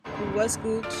What's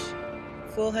Gooch,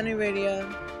 Full Honey Radio.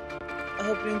 I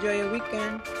hope you enjoy your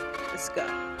weekend. Let's go.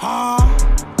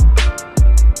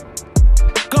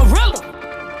 Gorilla.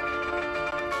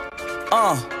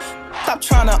 Stop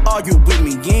tryna argue with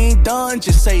me, you ain't done,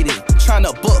 just say that.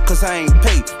 Tryna book cause I ain't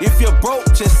paid. If you're broke,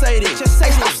 just say that.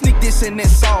 Hey, stop sneak this in their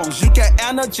songs, you got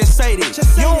Anna, just say that.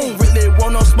 You don't really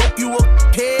wanna smoke you a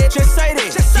head, just say that.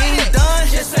 You ain't done,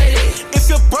 just say that. If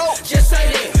you're broke, just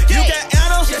say that. You got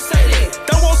Anna, just say that.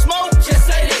 Don't want smoke, just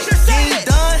say that. You ain't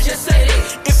done, just say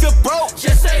that. If you're broke,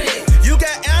 just say that. You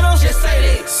got Anna, just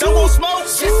say that. Don't want smoke,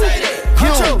 just say that.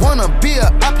 You don't wanna be a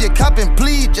op, you cop and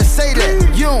plead, just say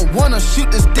that. You don't wanna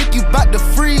shoot this dick, you bout to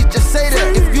freeze, just say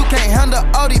that. If you can't handle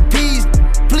all these P's,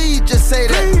 please just say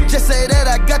that. Just say that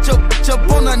I got your bitch up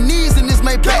on her knees in this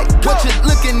Maybach. What you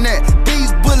looking at?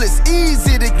 These bullets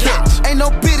easy to catch. Ain't no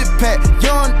pity pat.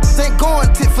 Young ain't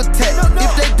going tit for tat.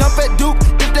 If they dump at Duke,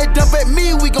 if they dump at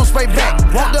me, we gon' spray back.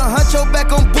 Want to hunt your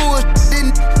back on bullshit,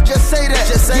 then just say that.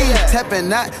 Just say that.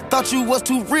 Tapping out. Thought you was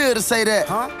too real to say that.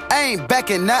 I ain't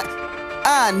backing out.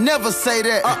 I never say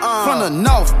that. From the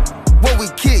north, where we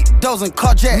kick doors and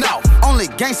carjack. No. Only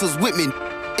gangsters with me.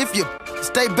 If you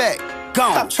stay back,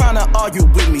 gone. Stop tryna argue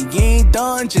with me, you ain't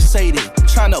done, just say that.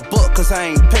 Tryna book cause I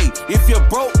ain't paid. If you're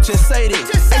broke, just say that.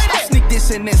 Hey, stop sneak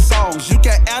this in their songs, you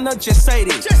got Anna, just say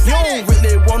that. You don't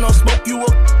really wanna smoke you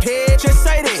a head, just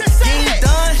say that. You ain't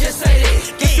done, just say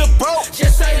that. If you're broke,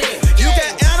 just say that. You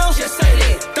got Anna, just say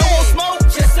that. Don't want smoke,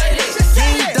 just say that. You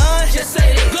ain't done, just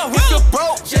say that. If you're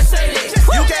broke, just say that.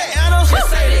 You got Anna, just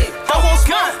say that. Don't want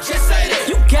smoke, just say that.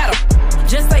 You got 'em,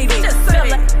 just say that.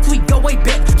 Feel like we go way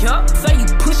back. Say you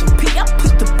pushing P, I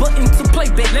push the button to play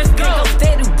back. Let's go. Go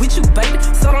steady with you, baby.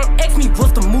 So don't ask me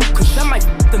what's the move, cause I might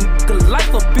f*** the nigga life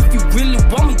up if you really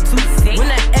want me to. When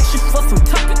I asked you for some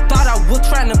talk, you thought I was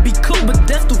trying to be cool, but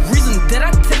that's the reason that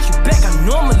I text you back. I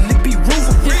normally be rude.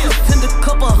 If you send a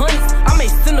couple hundreds, I may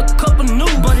send a couple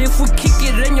new. But if we kick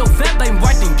it in your fat ain't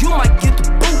right, then you might get the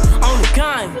boot on the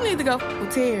gun. You need to go with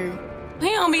Terry. He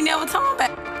don't be never talking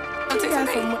about. He got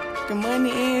some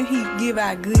money and he give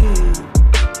out good.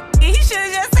 He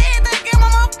should've just said that, give my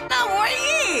motherfucking number where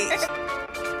he is.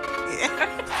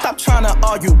 Stop tryna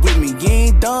argue with me, you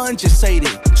ain't done, just say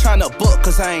that. Tryna book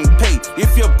cause I ain't paid.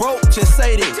 If you're broke, just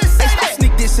say that. Hey, stop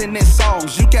sneak this in their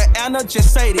songs, you got Anna,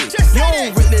 just say that. You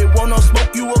don't really wanna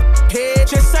smoke you a head,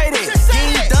 just say that. You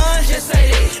ain't done, just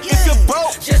say that. If you're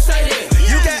broke, just say that.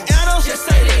 You got Anna, just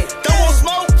say that. Don't want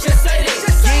smoke, just say that.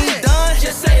 You ain't done,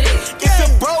 just say that. If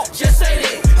you're broke, just say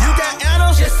that. You got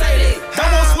Anna, just say that.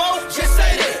 Don't want smoke, just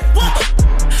say that.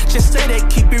 Just say that,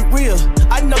 keep it real.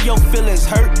 I know your feelings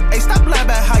hurt. Hey, stop lying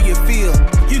about how you feel.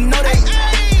 You know that,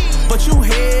 but you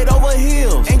head over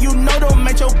heels. And you know don't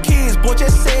make your kids, boy,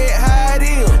 just say it how it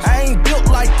is. I ain't built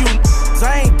like you,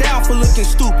 I ain't down for looking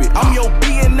stupid. I'm your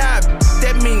B&I,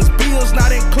 that means bills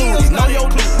not included. Know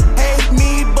your hate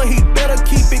me, but he better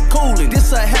keep it coolin'.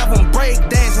 This'll have him break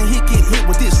dance and he get hit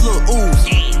with this little ooze.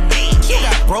 She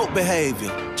got broke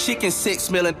behavior, chicken sex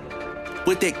smelling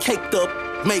with that caked up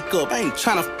makeup. I ain't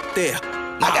tryna there.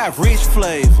 I got rich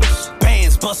flavors,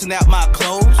 bands busting out my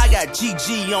clothes. I got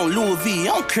GG on Louis V, I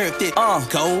don't care if that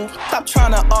gold. Stop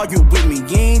tryna argue with me,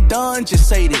 you ain't done, just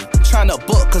say that. Tryna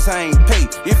book cause I ain't paid.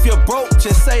 If you're broke,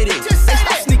 just say that. Hey,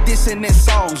 stop sneak this in their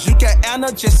songs, you got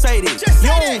Anna, just say that. You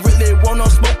don't really wanna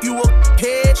smoke you a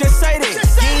head, just say that.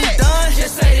 You ain't done,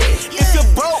 just say that. If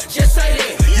you're broke, just say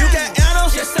that. You got Anna,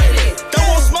 just say that. Don't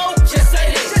want smoke, just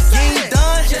say that. You ain't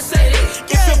done, just say that.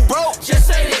 If you're broke, just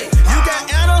say that. You got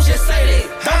Anna, just say that.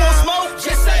 Don't want smoke,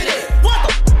 just say that. What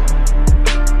the?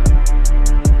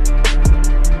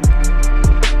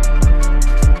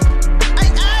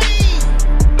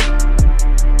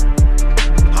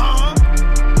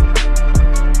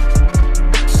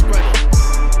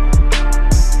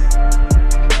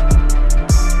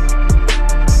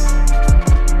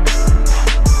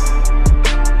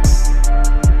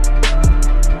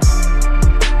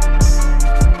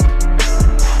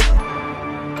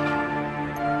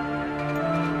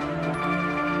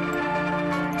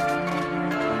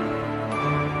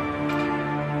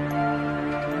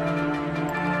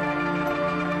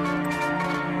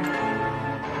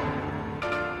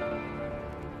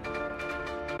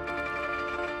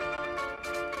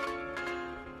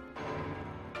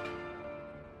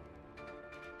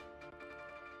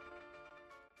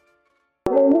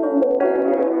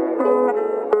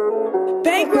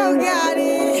 Bankroll got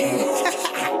it.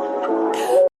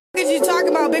 What you talking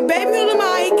about? Big baby on the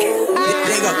mic.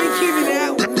 We keeping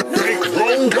that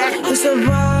one. We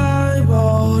survive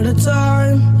all the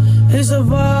time. It's a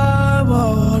vibe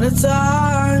all the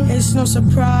time. It's no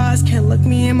surprise, can't look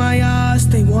me in my eyes.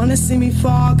 They wanna see me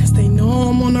fall, cause they know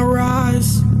I'm on the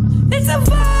rise. It's a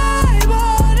vibe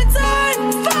all the time.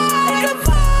 It's a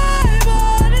vibe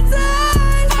all the time.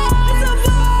 It's a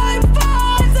vibe,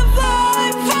 it's a vibe,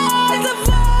 it's a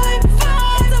vibe,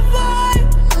 it's a vibe.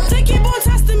 They keep on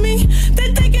testing me,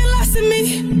 they thinking less of me.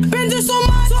 Been through so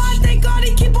much, so I thank God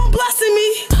he keep on blessing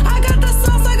me. I got the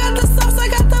sauce, I got the sauce, I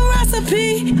got the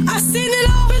recipe. I seen it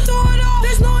all, been through it all,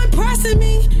 there's no impressing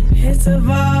me. It's a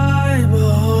vibe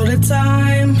all the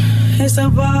time. It's a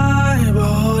vibe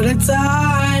all the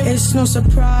time. It's no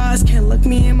surprise, can't look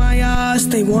me in my eyes.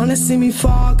 They wanna see me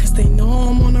fall, cause they know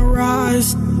I'm on the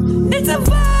rise. It's a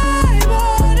vibe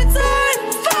all the time.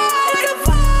 It's a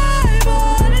vibe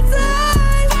all the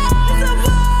time. It's a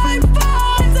vibe,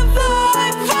 it's a vibe,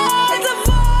 it's a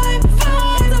vibe,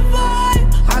 it's a vibe.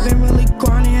 I've been really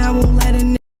grinding, I won't let a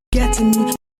nigga get to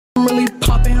me. I'm really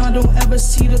popping, I don't ever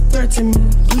see the threat to me.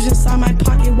 Use inside my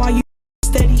pocket while you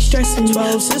steady stressing.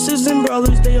 12 sisters and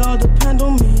brothers, they all depend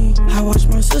on me. I watch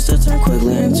my sister turn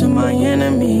quickly into my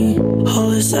enemy.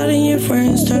 All of a sudden your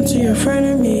friends turn to your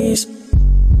frenemies.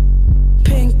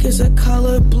 Pink is a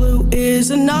color, blue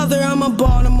is another. I'm a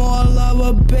Baltimore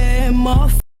lover, bad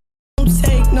motherfucker. Don't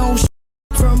take no shit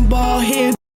from bald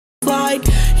head like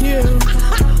you.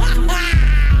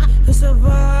 It's a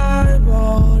vibe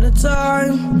all the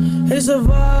time. It's a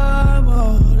vibe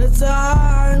all the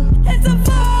time. It's a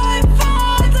vibe,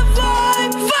 it's a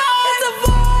vibe, it's a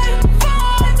vibe,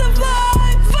 it's a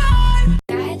vibe, vibe.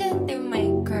 Guided through my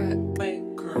crook.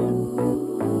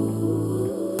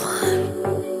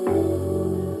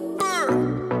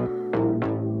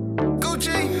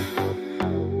 Gucci,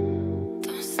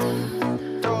 Don't stop.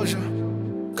 Doja,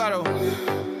 Gato.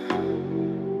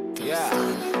 Yeah.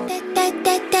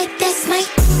 That's my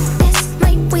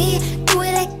way. Do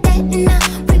it like that and I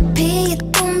repeat.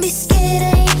 Don't be scared, I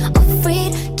ain't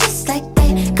afraid. Just like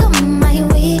that, come my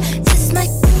way. That's my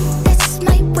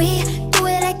way. Do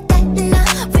it like that and I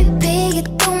repeat.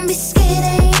 Don't be scared, I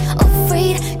ain't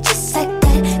afraid. Just like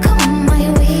that, come my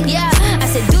way. Yeah, I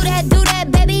said do that,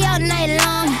 baby, all night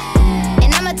long.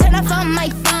 And I'ma turn off all my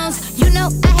phones. You know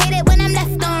I hate it when I'm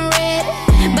left on red.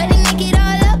 But they make it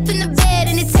all up in the bed.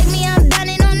 And it take me out down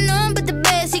and on none but the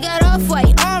best. He got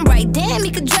off-white, on right, damn,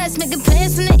 he could dress. Making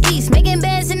plans from the east, making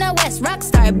bands in the west.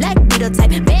 Rockstar, black beetle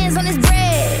type, bands on his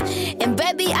bread. And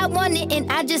baby, I want it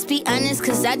and I just be honest.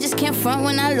 Cause I just can't front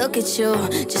when I look at you.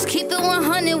 Just keep it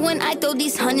 100 when I throw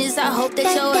these hundreds. I hope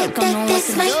that your work don't know what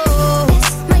to do.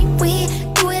 That's my way.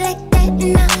 Do it like that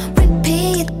and I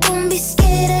repeat. Don't be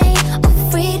scared, I ain't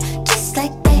afraid. Just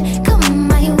like that, come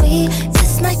my way.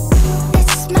 That's my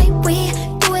way.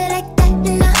 Do it like that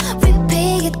and I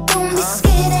repeat. Don't be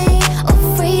scared, I ain't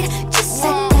afraid. Just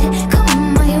like that,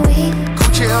 come my way.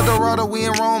 Gucci Eldorado, we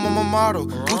in Rome, I'm a model.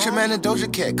 Gucci Man and Doja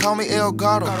Cat, call me El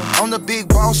Gato. I'm the big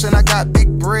boss and I got big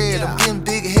bread. I'm getting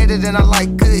big headed and I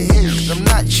like good heads. I'm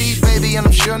not cheap, baby, and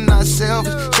I'm sure not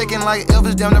selfish. Shaking like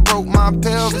Elvis, damn that broke my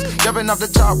pelvis. Jumping off the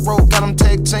top rope, got them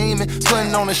tag teaming.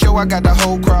 Putting on the show, I got the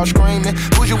whole crowd screaming.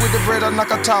 Bougie with the bread, I'm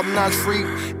like a top-notch freak.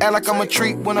 Act like I'm a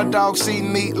treat when a dog see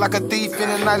me. Like a thief in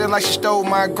the night, like she stole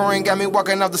my green. Got me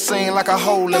walking off the scene like a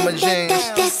hole in my jeans.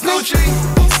 That's my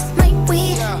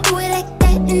way. Do it like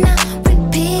that and I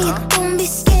repeat. Don't be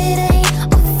scared, I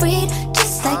ain't afraid.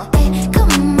 Just like that,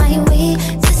 come my way.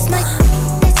 That's my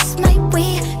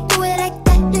way. Do it like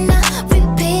that and I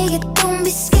repeat. Don't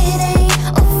be scared, I ain't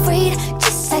afraid.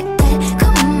 Just like that,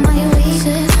 come my way.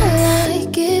 Said I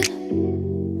like it,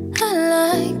 I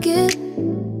like it,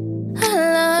 I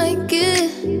like it,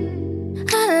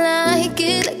 I like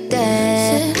it like that.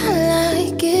 Said I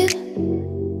like it,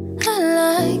 I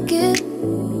like it,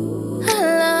 I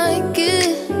like it,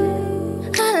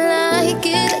 I like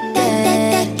it like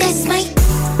that. That's my.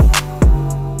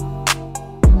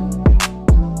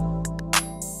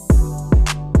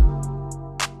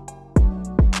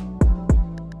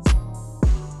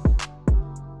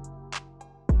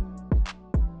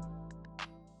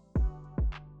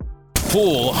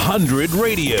 Full 100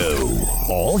 Radio.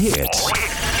 All hits.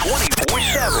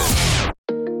 24/7.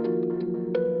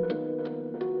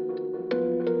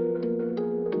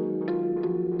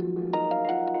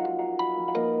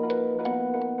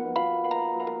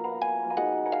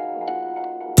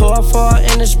 Pour four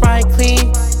in the Sprite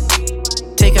clean.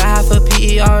 Take a half a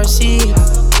PERC.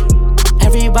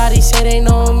 Everybody say they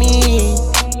know me.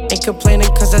 Ain't complaining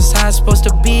cause that's how it's supposed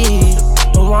to be.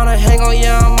 Don't wanna hang on,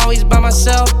 yeah, I'm always by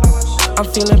myself. I'm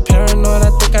feeling paranoid,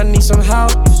 I think I need some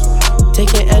help.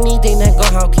 Taking anything that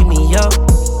gon' help keep me up.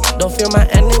 Don't fear my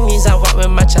enemies, I walk with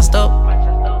my chest up.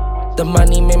 The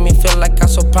money made me feel like I'm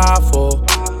so powerful,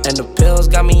 and the pills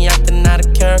got me acting out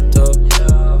of character.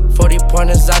 40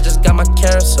 pointers, I just got my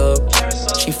carrots up.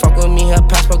 She fuck with me, her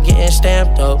passport getting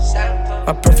stamped up.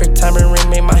 My perfect timing ring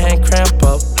made my hand cramp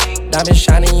up. Diamond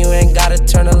shining, you ain't gotta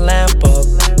turn the lamp up.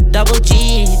 Double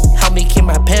G, help me keep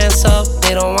my pants up.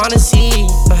 They don't wanna see,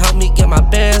 but help me get my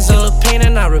bands up. Feel the pain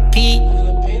and I repeat.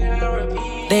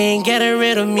 They ain't getting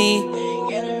rid of me.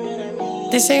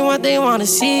 This ain't what they wanna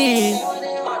see.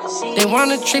 They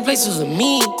wanna trade places with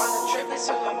me.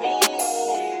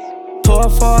 Pour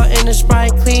 4 in the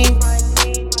Sprite clean.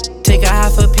 Take a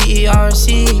half a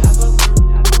PERC.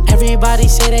 Everybody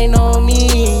say they know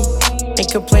me.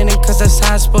 Ain't complaining cause that's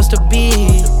how it's supposed to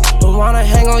be. But wanna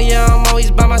hang on, yeah, I'm always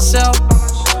by myself.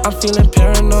 I'm feeling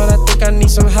paranoid, I think I need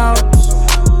some help.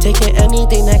 Taking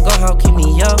anything that gon' help keep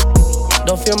me up.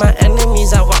 Don't feel my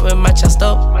enemies, I walk with my chest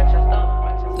up.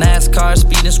 NASCAR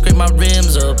speed and scrape my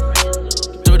rims up.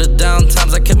 Through the down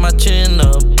times I kept my chin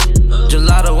up.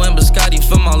 Gelato and biscotti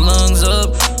fill my lungs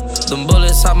up. Them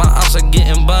bullets out my ops are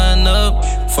getting burned up.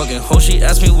 Fucking hoe, she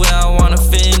asked me where I wanna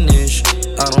finish.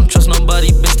 I don't trust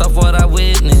nobody based off what I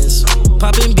witnessed.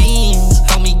 Popping beans,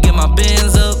 help me get my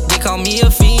bands up. They call me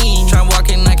a fiend. Try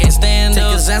walking, I can't stand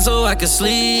up. Take a Xan so I can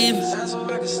sleep.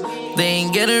 They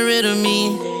ain't getting rid of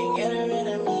me.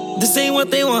 This ain't what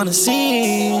they wanna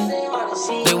see.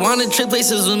 They wanna trip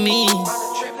places with me.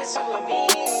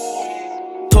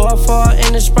 Pour 4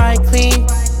 in the Sprite clean.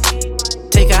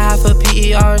 Take a half a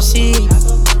PERC.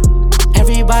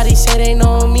 Everybody say they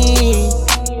know me.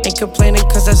 Ain't complaining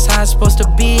cause that's how it's supposed to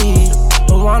be.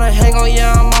 But wanna hang on,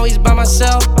 yeah, I'm always by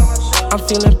myself. I'm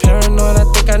feeling paranoid, I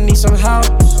think I need some help.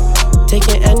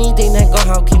 Taking anything that gon'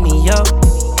 help keep me up.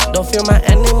 Don't feel my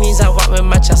enemies, I walk with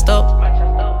my chest up.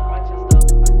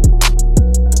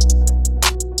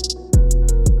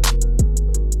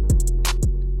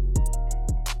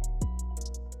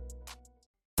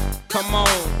 Come on,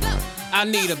 I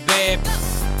need a bad.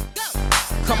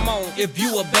 Come on, if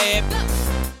you a bad,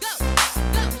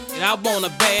 and I want a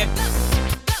bad.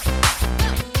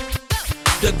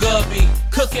 The girl be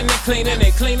cooking and cleaning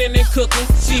and cooking.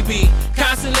 She be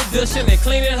constantly dishing and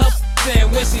cleaning her.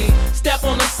 And when she step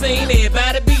on the scene,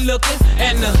 everybody be looking.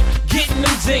 And getting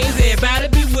them jeans, everybody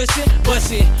be wishing. But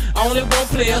she only want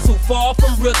players who fall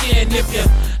from rookie. And if you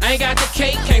ain't got the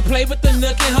cake, can't play with the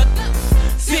nookie. Her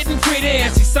sitting pretty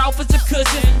and she soft as a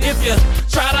cushion. If you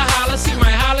try to holler, she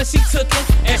might holler, she took it.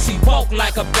 And she walk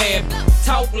like a bad,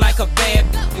 talk like a bad,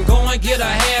 and go and get her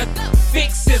hair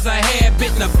fixed is a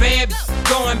habit. And a bad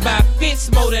going by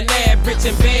fits more than average.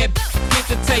 And bad get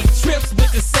to take trips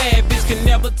with the sad bitch. Can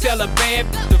never tell a bad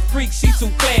the freak, she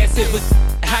too classy. But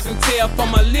I can tell from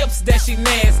her lips that she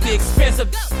nasty.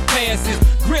 Expensive passes,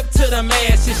 grip to the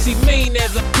masses. She mean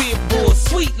as a pit bull,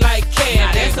 sweet like candy.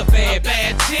 Now that's a bad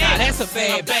chick. Now that's a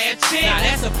bad chick. Now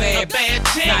that's a bad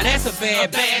chick. Now that's a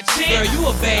bad chick. Girl, you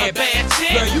a bad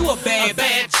chick. Girl, you a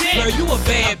bad chick. Girl, you a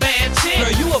bad chick.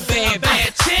 Girl, you a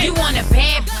bad chick. You want a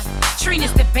bad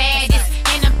Trina's the baddest,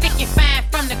 and I'm thick and fine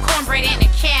from the cornbread and the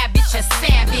cabbage. A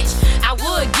savage. I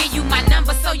would give you my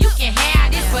number so you can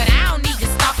have this, but I don't need the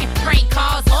stalking, prank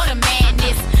calls, or the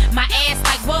madness. My ass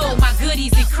like whoa, my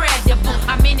goodies incredible.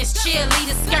 I'm in this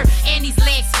cheerleader skirt and these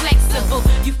legs flexible.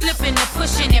 You flipping the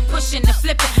pushing and pushing the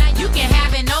flipping. You can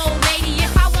have an old lady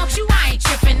if I want you. I ain't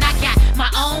tripping. I got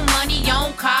my own money,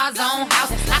 own cars, own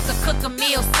house. I could cook a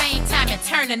meal same time and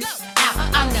turn a out.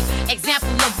 I'm the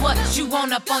example of what you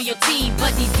want up on your team.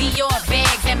 But these Dior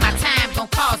bags and my time gon'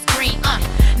 cost green.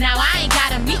 Now I ain't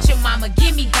gotta meet your mama.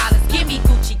 Give me dollars, give me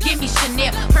Gucci, give me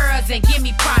Chanel, pearls, and give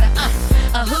me Prada.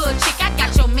 A hood chick, I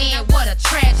got your man. What a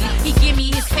tragedy. He give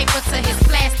me his paper to his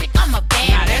plastic. I'm a bad.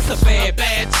 Now that's a bad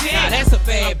chick. Now that's a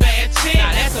bad chick.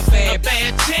 Now that's a bad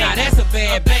chick. Now that's a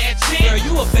bad chick. Girl,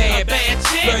 you a bad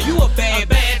chick. Girl, you a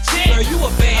bad chick. Girl, you a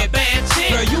bad chick.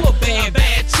 Girl, you a bad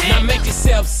chick. Now make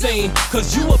yourself sing,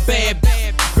 cause you a bad.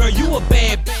 Girl, you a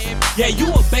bad. Yeah, you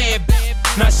a bad.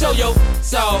 Now show your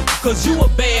soul, cause you a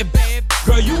bad.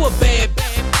 Girl, you a bad.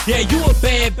 Yeah, you a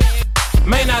bad.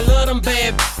 Man, I love them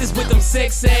bad bitches with them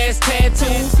sex ass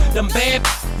tattoos. Them bad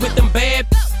with them bad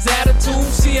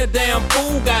attitudes. She a damn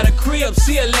fool, got a crib,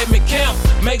 she'll let me camp.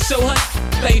 Make sure her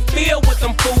they filled with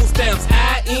them food stamps.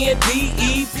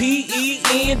 INDEPENDENT.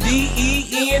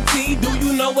 Do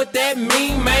you know what that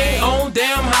mean, man? On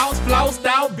damn house, flossed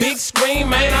out, big screen,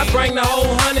 man. I bring the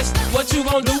whole hundred. What you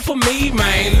gon' do for me,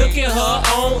 man? Look at her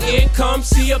own income,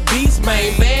 she a beast,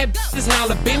 man. Bad bitches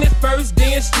handle business first,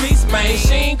 then streets, man.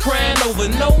 She ain't crying over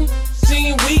no. She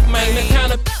ain't weak, man. The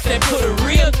kind of that put a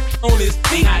real on his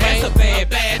feet, now man. That's a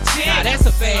bad chick. Now that's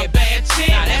a bad chick.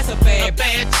 Now that's a bad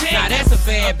chick. Now that's a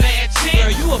bad chick.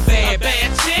 Girl, you a bad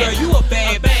chick. Girl, you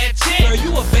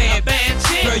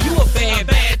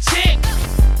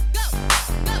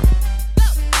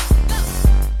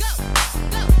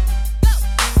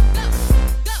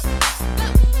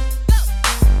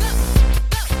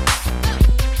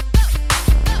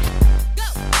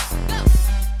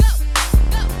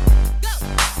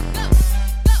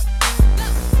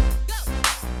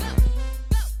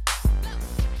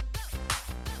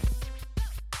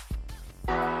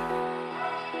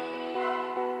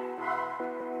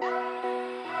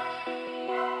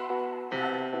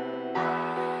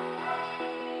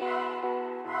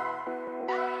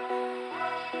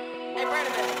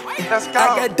Let's go.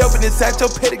 I got dope in this satchel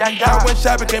pedigree. I went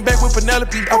shopping, came back with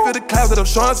Penelope. I feel the closet of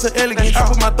Sean so elegant. I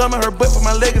put my thumb in her butt for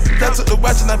my legacy. I took the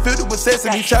watch and I filled it with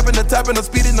sesame. Chopping the top and I'm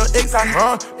speeding on ecstasy.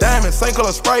 Diamond, same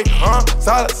color Sprite.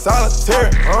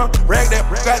 Solitary. Rag that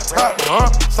got top.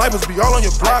 Snipers be all on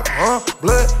your block.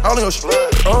 Blood all on your shit.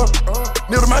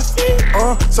 Needle my feet.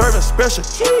 Serving special.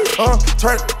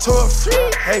 Turn it to a free.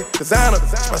 Hey, designer,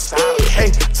 my style.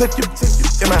 Hey, took you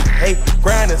in my hey.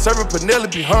 Grinding, serving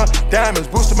Penelope. Diamonds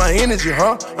boosting my energy.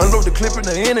 Unload the clip in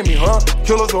the enemy.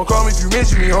 Killers gon' call me if you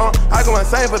mention me. I go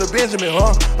insane for the Benjamin.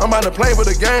 I'm on the plane for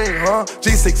the game.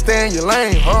 G6 stay in your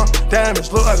lane.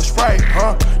 Diamonds look like a Sprite.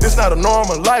 This not a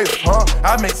normal life.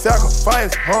 I make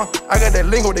sacrifice. I got that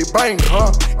lingo they bite.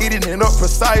 Eating it up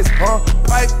precise.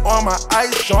 Pipe on my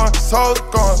ice, Sean. Soul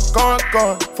gone.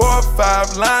 4 or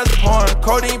 5 lines pouring.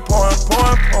 Codeine pouring.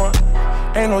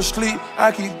 Ain't no sleep.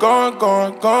 I keep going.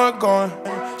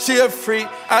 She a freak.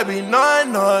 I be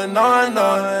gnawing.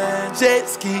 Jet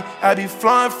ski. I be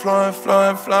flying.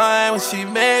 When she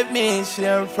met me, she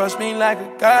approached me like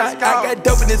a god. I got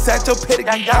dope in this satchel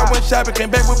pedigree. I went shopping, came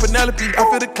back with Penelope. I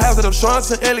feel the closet of Sean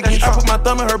so elegant. I put my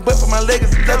thumb in her butt for my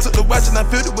legacy. I took the watch and I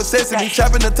filled it with sesame.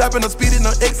 Chopping the top and I'm speeding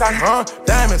on ecstasy.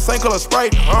 Diamond, same color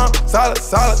Sprite.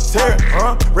 Solitary.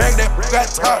 Rag that got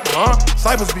top.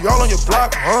 Snipers be all on your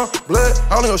block. Blood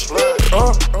all on your shit.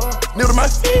 Needle my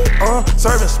feet.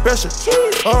 Serving special.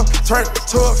 Turn it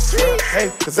to a free.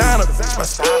 Hey, designer, my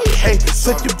style. Hey,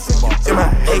 took you in my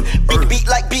hey. Beat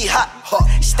like beat hot.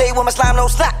 Stay with my slime, no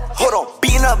slap. Hold on,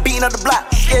 beating up the block.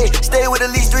 Yeah, stay with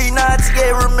at least 3 knots.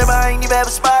 Yeah, remember I ain't even have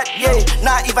a spot. Yeah,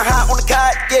 not even hot on the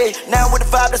cot. Yeah, now with the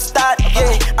vibe that's start.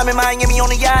 Yeah, I'm in Miami on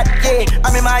the yacht. Yeah,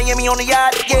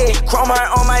 Yeah, chrome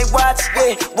heart on my watch.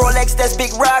 Yeah, Rolex, that's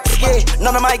big rocks. Yeah,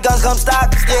 none of my guns come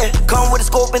stock. Yeah, come with a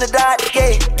scope and a dot.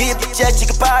 Yeah, give the jet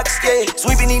chicken pox. Yeah,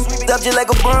 sweeping these up just like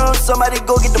a broom. Somebody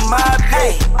go get the mob.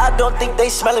 Hey, I don't think they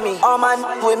smelling me. All my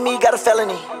with me got a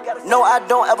felony. No, I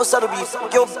don't ever settle beef.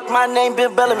 Yo, my name Bill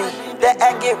Bellamy. That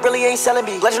act it really ain't selling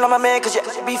me. Legend on my man, cause you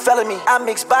be felling me. I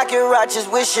mix Baccarat watches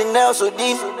with Chanel, so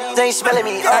these ain't smelling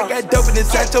me. I got dope in this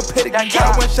satchel pedigree.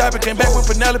 I went shopping, came back with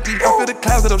Penelope. I feel the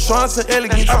closet of Sean so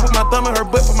elegant. I put my thumb in her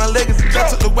butt for my legacy. I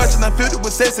took the watch and I filled it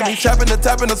with sesame. Chopping the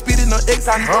top and I'm speeding on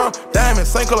ecstasy. Diamond,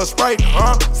 same color Sprite.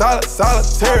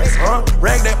 Solitary.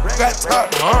 Rag that got top.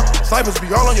 Snipers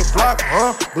be all on your block.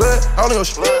 Blood all on your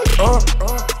shit.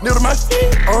 Needle my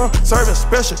feet. Serving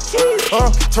special.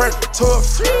 Turn it to a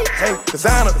free. Hey,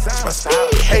 designer, my style.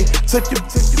 Hey, took you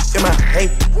in my hey.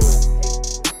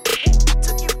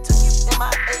 Took you in my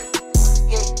hey.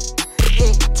 Yeah,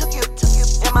 took you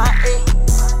in my hey.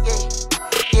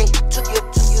 Yeah, took you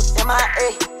in my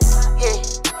hey.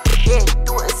 Yeah,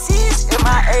 do a assist in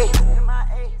my hey.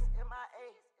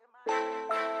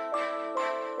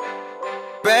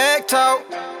 Back talk.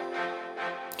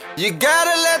 You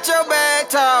gotta let your back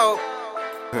talk.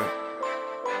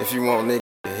 If you want niggas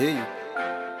to hear you.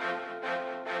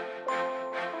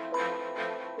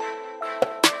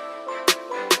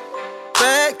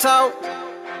 Back talk.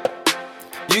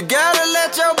 You gotta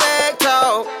let your back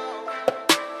talk.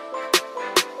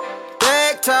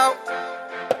 Back talk.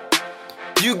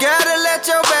 You gotta let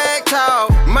your back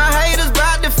talk. My haters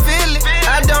bout to feel it.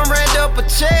 I done ran up a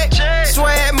check.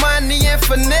 Swag money and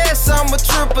finesse, I'm a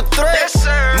triple threat.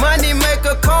 Money make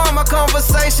her calm, my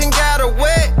conversation got her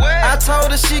wet. I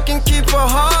told her she can keep her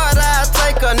heart, I'll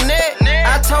take her neck.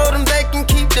 I told them they can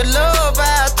keep the love,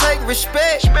 I'll take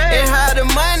respect. And how the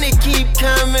money keep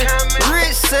coming,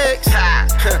 rich sex.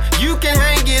 You can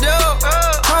hang it up,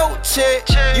 coat check.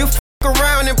 You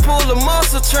around and pull a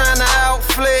muscle tryna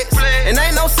outflex. And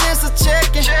ain't no sense of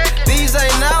checking. These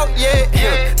ain't out yet.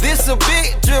 This a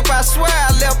big drip, I swear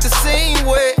I left the scene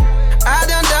wet. I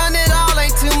done it all,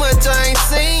 ain't too much I ain't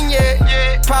seen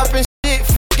yet. Poppin' shit,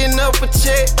 fucking up a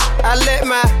check. I let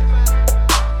my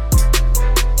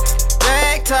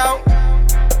back talk.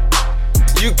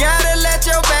 You gotta let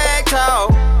your back talk.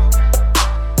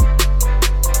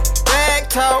 Back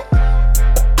talk.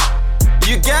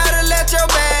 You gotta let your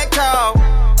back talk.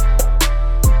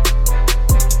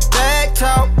 Back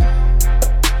talk.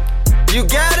 You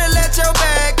gotta let your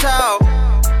back talk.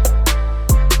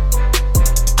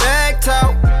 Back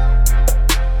talk.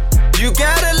 You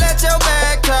gotta let your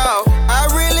back talk. I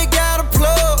really got a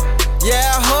plug.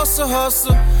 Yeah, I hustle.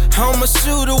 I'm a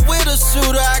shooter with a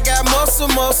shooter. I got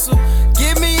muscle.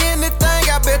 Give me anything,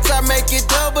 I bet I make it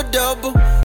double.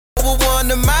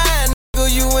 One of mine.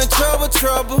 You in trouble.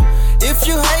 If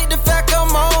you hate the fact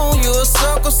I'm on, you a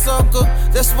sucker.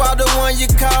 That's why the one you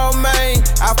call main,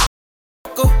 I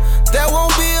fuck her. There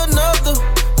won't be another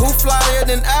who flyer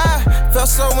then I felt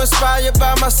so inspired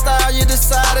by my style, you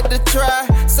decided to try.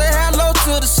 Say hello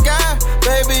to the sky,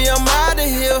 baby, I'm out of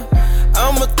here.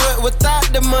 I'm a threat without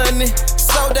the money,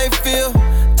 so they feel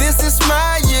this is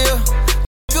my year.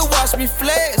 You watch me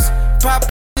flex, pop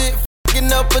shit,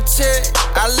 f***ing up a check.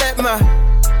 I let my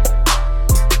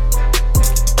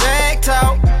bag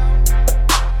talk.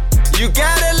 You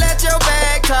gotta let your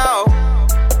bag talk.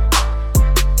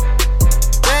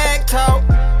 Bag talk.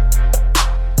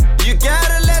 You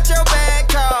gotta let your bag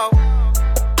talk.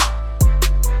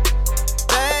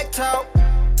 Bag talk.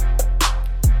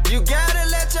 You gotta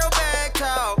let your bag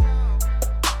talk.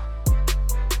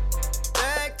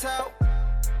 Bag talk.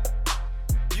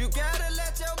 You gotta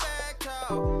let your bag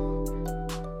talk.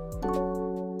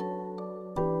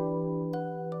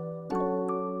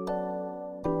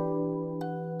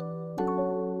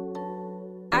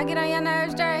 I get on your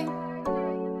nerves, Dre.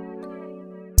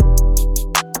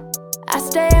 I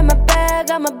stay in my bag,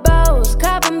 I'm a boss.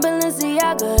 Coppin'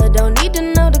 Balenciaga, don't need to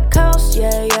know the cost,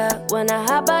 yeah, yeah. When I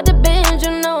hop out the bench,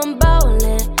 you know I'm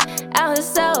ballin'. Out here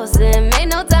saucin',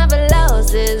 ain't no time for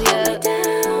losses, yeah. Hold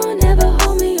me down, never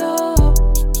hold me up.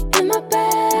 In my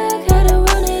bag, had to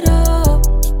run it up.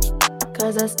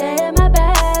 Cause I stay in my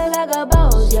bag like a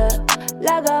boss, yeah.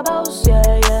 Like a boss,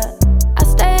 yeah, yeah. I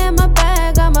stay in my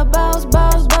bag, I'm a boss,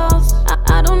 boss, boss.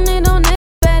 I don't need no nigga,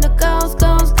 better goes.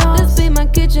 This be my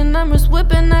kitchen, I'm just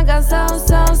whipping, I got sauce.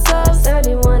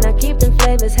 31, I keep them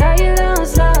flavors, how you doing,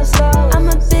 slow. I'm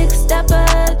a big stepper,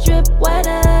 drip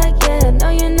wetter, yeah. No,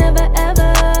 you never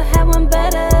ever had one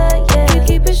better, yeah. You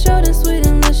keep it short and sweet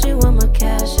unless you want my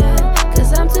cash, yeah.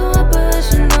 Cause I'm too up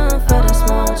pushing on for the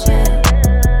small check.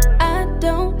 I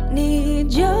don't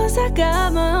need yours, I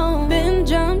got my own. Been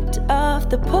jumped off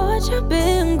the porch, I've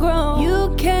been grown.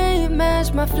 You can't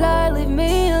match my fly, leave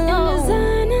me alone.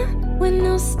 Designer with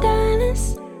no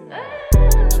stylist.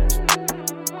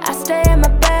 I stay in my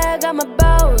bag, I'm a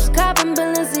boss. Coppin'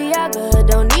 Balenciaga,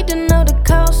 don't need to know the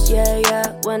cost, yeah,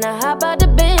 yeah. When I hop out the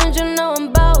bench, you know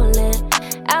I'm ballin'.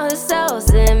 Out here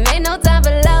saucin', ain't no time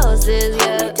for losses,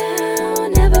 yeah. Hold me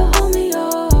down, never hold me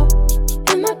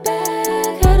up. In my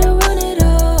bag, had to run it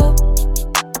up.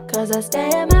 Cause I stay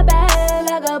in my bag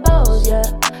like a boss, yeah.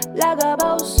 Like a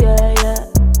boss, yeah, yeah.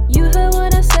 You heard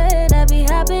what I said, I be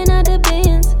hopping out the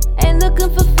bins. Ain't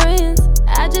looking for friends,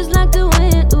 I just like to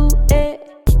win, ooh, eh.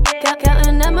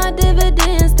 Counting up my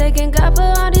dividends, thanking God for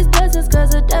all these blessings,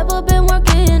 cause the devil been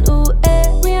working, ooh, eh.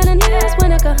 Rihanna nails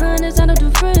when I got hundreds, I don't do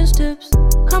French tips.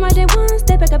 Call my day one,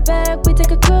 stay back a bag, we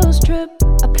take a cruise trip.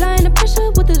 Applying the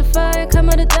pressure with the fire, come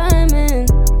out a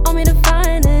diamond. On me the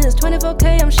finest,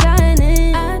 24K, I'm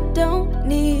shining. I don't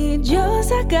need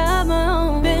yours, I got my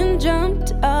own. Been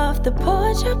jumped off the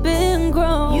porch, I've been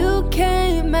grown. You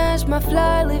can't match my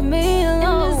fly, leave me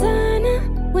alone.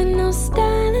 Designer with no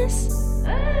stylist.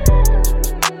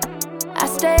 I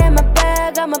stay in my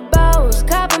bag, I'm a boss.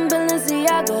 Coppin'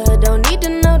 Balenciaga, don't need to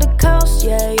know the cost,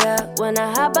 yeah, yeah. When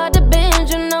I hop out the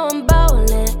bench, you know I'm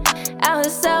ballin'. Out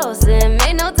here saucin',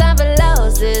 ain't no time for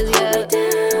losses, yeah. Hold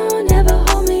me down, never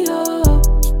hold me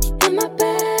up. In my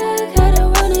bag, had to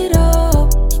run it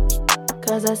up.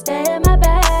 Cause I stay in my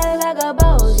bag like a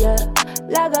boss, yeah.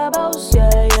 Like a boss,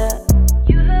 yeah, yeah.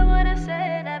 You heard what I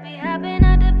said, I be hopping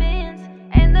out the bins.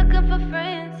 Ain't looking for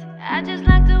friends, I just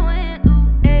like to win,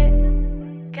 ooh, eh.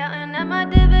 Counting up my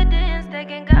dividends,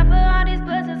 thanking God for all these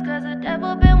blessings, cause the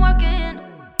devil been working.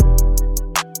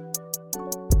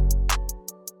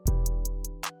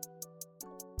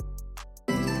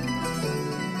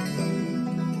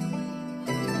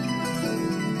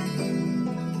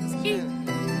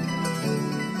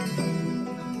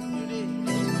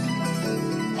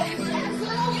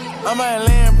 I'm out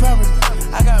land property.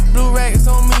 I got blue racks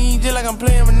on me, just like I'm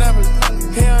playing Monopoly.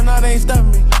 Hell no, they ain't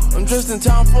stopping me. I'm dressed in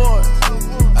Tom Ford.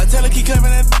 I tell her keep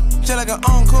clapping that just like an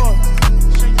encore.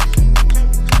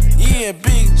 Yeah,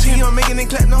 big G, I'm making it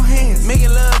clap, no hands. Making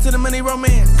love to the money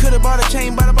romance. Could've bought a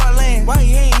chain, bought land. Why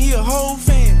he ain't he a whole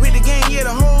fan? With the gang, yeah,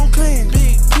 the whole clan.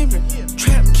 Big pimpin',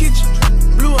 trap kitchen.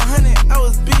 Blew 100, I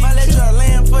was big. I let y'all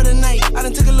land for the night. I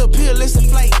done took a little pill, let's a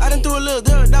flight. I done threw a little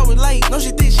dirt, that was light. No,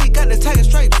 she think she got the tiger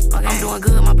stripes. Okay. I'm doing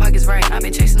good, my pocket's right. I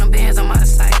been chasing them bands, I'm out of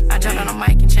sight. I jumped on the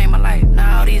mic and changed my life.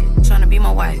 Now all these tryna be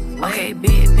my wife. Okay,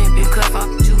 big pimpin', cuff up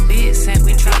too big. Since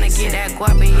we tryna get that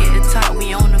guap and hit the top,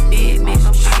 we on the big mission.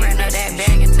 I ran up that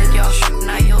bag and took y'all shit.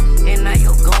 Now yo, and now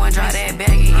yo, go and draw that bag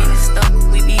and hit the stuff.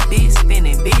 We be big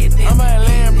spinning, big pimpin'. I'm out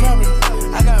land property.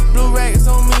 I got blue racks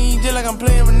on me, just like I'm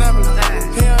playing Monopoly.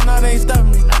 Hell no, they ain't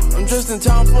stopping me. I'm dressed in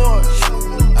Tom Ford.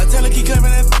 I tell her keep clapping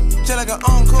that just like an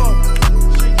encore.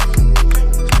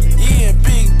 Yeah,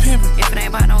 big pimpin'. If it ain't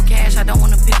about no cash, I don't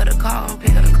wanna pick up the call.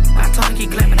 I told her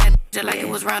keep clapping that. just like it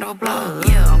was round of applause.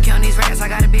 Yeah, I'm counting these rats, I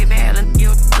got a big bag, you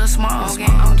little small.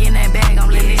 I'm getting that bag, I'm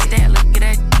letting it stand, look at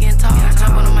that getting tall. I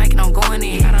jump on the mic and I'm going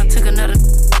in. I done took another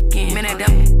again. Man, that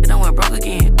devil done went broke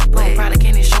again. But probably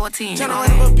can't even show a 10.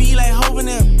 Tryna ever be like Hope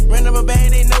them. Ran up a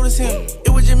bag, they notice him. It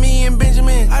was just me and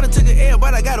Benjamin. I done took an L,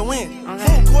 but I gotta win.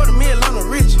 $250,000, I'm the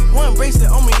rich. One bracelet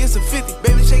on me, it's a 50.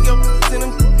 Baby, shake your in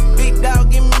them. Big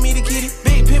dog, give me the kitty.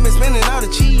 Big pimpin' spending all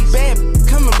the cheese. Bad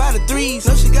coming by the threes.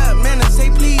 No, she got manners, say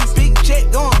please. Big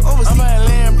check going overseas. I'm about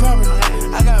land property.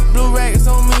 I got blue racks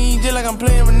on me, just like I'm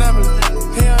playing Monopoly.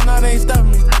 Hell no, they ain't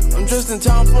stopping me. I'm dressed in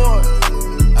Tom Ford.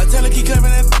 I tell her keep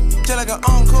clapping that just like an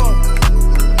encore.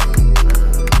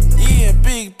 Yeah,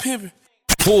 big pimpin'.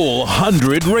 Full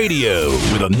 100 Radio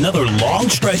with another long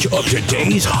stretch of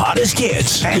today's hottest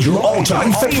hits and your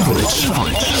all-time favorites.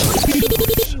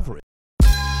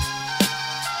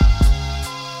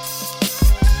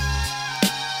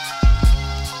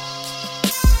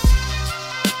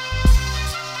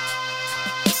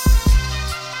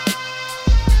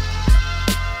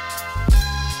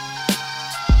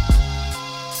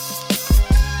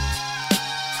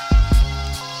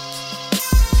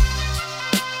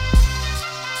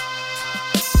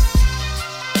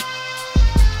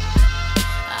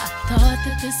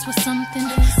 This was something,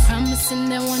 promising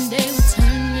that one day would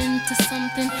turn into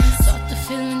something. Thought the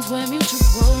feelings were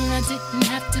mutual, and I didn't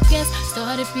have to guess.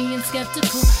 Started being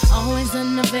skeptical, always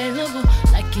unavailable,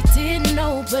 like you didn't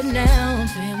know. But now I'm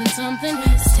feeling something.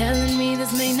 It's telling me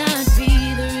this may not be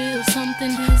the real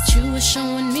something that you were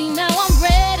showing me. Now I'm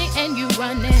ready and you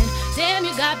running. Damn,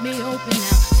 you got me open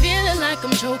now, feeling like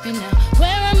I'm choking now.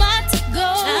 Where am I to go?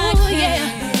 I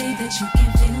can't believe that you can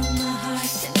feel my heart,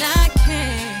 and I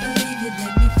can't believe you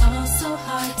let me fall so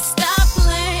hard. Stop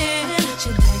playing. How could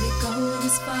you let it go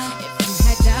this far? If you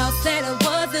had doubts that I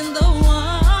wasn't the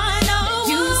one, oh,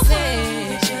 you said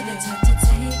that you're the type to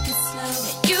take it slow.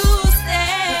 You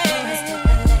said before I step,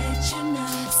 I let you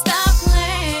know. Stop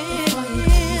playing. Before you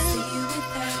let me see you with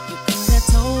her, you could have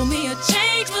told me a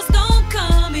change was gonna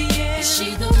come. Yeah, is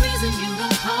she the reason you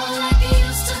don't call like you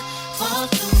used to? Fall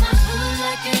through my hood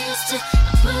like you used to.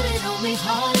 I put it on me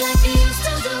hard like you used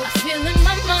to do. I feel in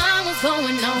my mind what's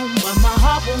going on, but my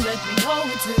heart won't let me go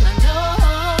until I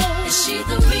know. Is she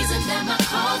the reason that my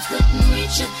calls couldn't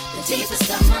reach you? The deepest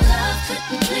of my love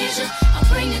couldn't please you. I'll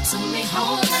bring it to me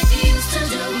home like you used to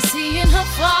do. Seeing her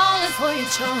falling for your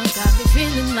charm got me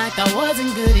feeling like I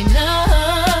wasn't good enough.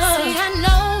 See, I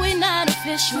know we're not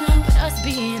official, but us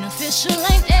being official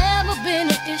ain't ever been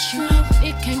an issue.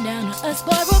 It came down to us,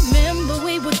 but remember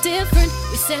we were different.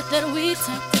 We said that we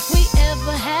talked if we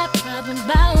ever had problems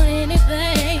about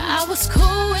anything. I was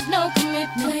cool with no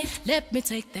commitment. Let me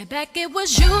take that back, it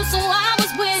was you, so I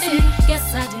was with it.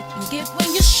 Guess I didn't get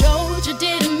when you showed you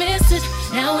didn't miss it.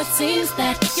 Now it seems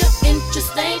that your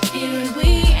interest ain't here and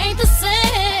we ain't the same.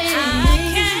 I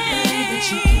can't believe that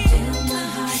you can feel my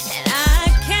heart, and I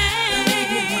can't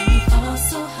believe you let me fall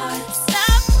so hard.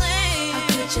 Stop playing. How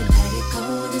could you let it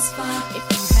go this far? If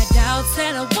you had doubts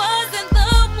that I wasn't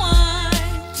the one,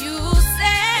 you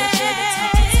said that you're the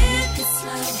type to take it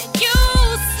slow. And you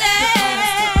said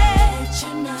let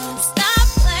you know. Stop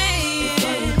playing.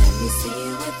 Before you let me see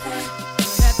you with her, you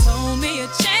could have told me a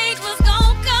change was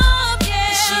gonna come.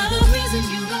 Yeah, is she the reason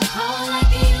you don't call like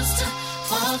you used to?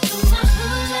 Fall through my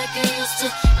hood like you used to.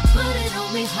 I put it on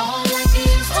me hard like you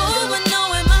used to. Oh, but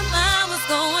knowing my mind was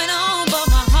going on, but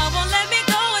my heart won't let me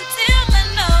go until I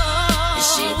know. Is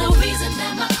she the reason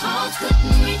that my calls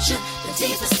couldn't reach you? The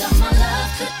deepest of my love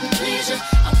couldn't please you.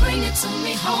 I'll bring it to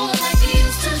me home like you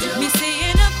used to do. Me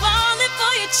seeing her falling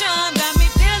for your charm got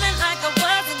me feeling like I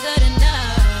wasn't good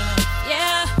enough.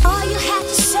 Yeah. All you had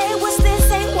to say was this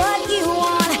ain't what you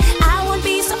want. I won't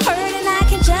be so hurt and I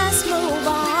can just move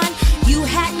on. You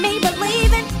had me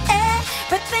believing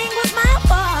everything was my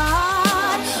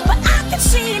fault, but I can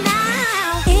see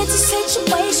now it's a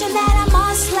situation that I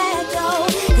must let go.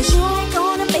 Cause you ain't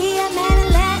gonna be a man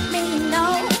and let me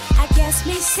know. I guess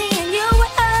me seeing you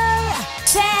with her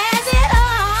says it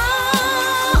all.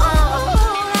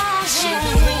 Is she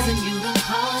the reason you don't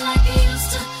call like you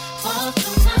used to? Fall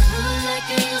through my hood like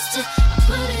you used to. I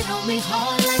put it on me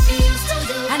hard like you used to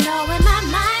do. I know in my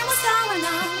mind what's going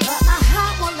on, but my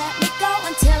heart won't let me go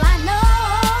until I know.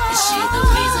 Is she the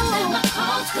reason that my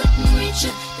calls couldn't reach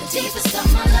you? The deepest of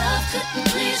my love couldn't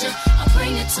please you. I'll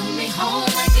bring it to me home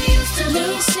like you used to do.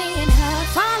 Me seeing her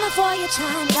falling for your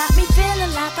charm got me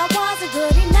feeling like I wasn't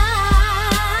good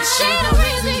enough. Is she the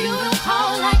reason you don't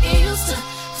call like you used to?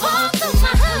 Fall through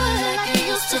my hood like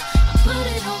you used to. I put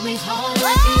it on me hard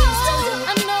like you used to do.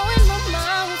 I know in my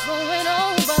mind what's going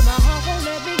on, but my heart won't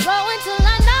let me go until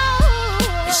I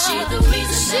know. Is she the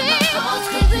reason that my calls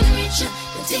couldn't reach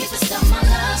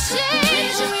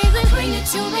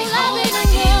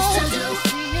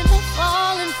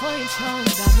your charm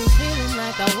got me feeling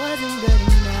like I wasn't good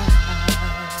enough.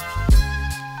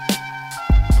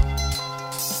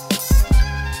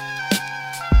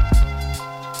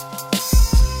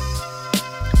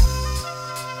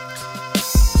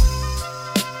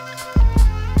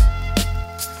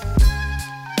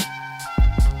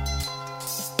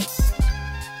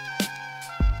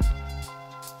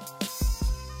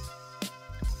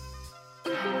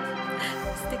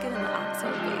 Stick it in the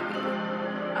octave, baby.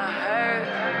 I heard.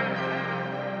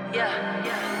 Yeah.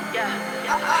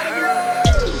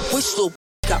 Which little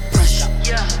got pressure?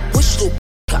 Which little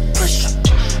got pressure?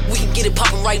 We can get it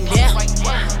poppin' right now.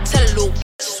 Tell a little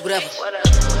just whatever.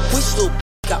 Which little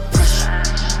got pressure?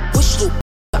 Which little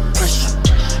got pressure?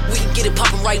 We can get it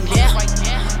poppin' right now.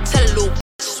 Tell a little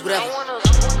just whatever.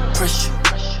 Pressure,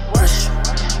 pressure, pressure,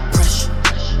 pressure,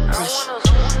 pressure,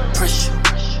 pressure,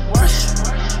 pressure,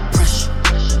 pressure.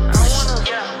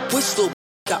 Which little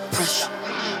got pressure?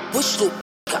 Which little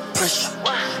got pressure?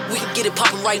 We can get it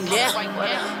poppin' right now.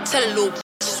 Tell a little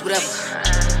just whatever.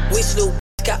 Which little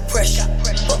got pressure?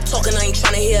 Up talking, I ain't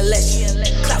tryna hear less.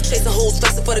 Clout chasing hoes,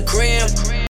 flexing for the gram.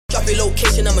 Drop your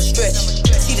location, I'ma stretch.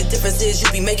 See the difference is you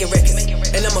be making records,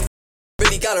 and I'ma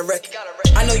really got a record.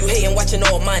 I know you hating, watching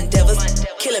all my endeavors.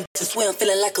 Killing bitches, swear I'm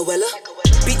feeling like a Wella.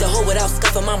 Beat the hoe without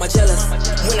scuffing, mama jealous.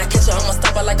 When I catch her, I'ma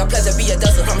stop her like a pleasure, be a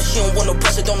dozen. Promise she don't want no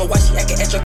pressure, don't know why she acting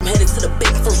extra. I'm headed to the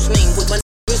big first name with my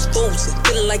exposed.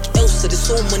 Feeling like Elsa, there's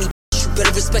so many. You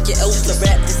better respect your elder.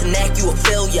 Rap this and act, you a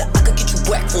failure. I could get you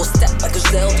whacked for a step like a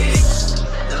Zelda.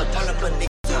 Now all of my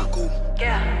niggas on cool.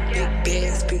 Big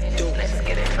bands, big dope.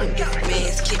 Get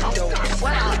mans, kick dope.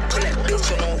 Pull that bitch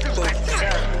on phone.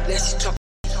 Let's talk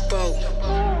about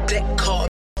black card,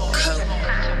 coat.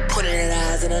 Put it in her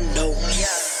eyes and her nose.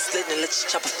 Slit and let you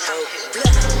chop a throat.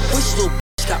 Which little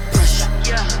bitch got pressure?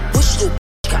 Which little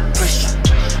bitch got pressure?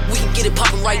 We can get it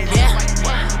poppin' right now.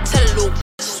 Tell a little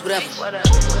bitch whatever.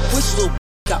 Which little bitch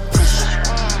got pressure?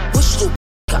 Which little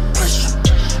bitch got pressure?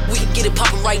 We can get it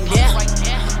poppin' right now.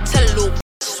 Tell a little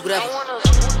bitch whatever.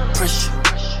 Pressure,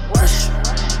 pressure,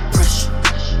 pressure, pressure,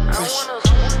 pressure,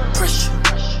 pressure,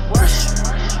 pressure,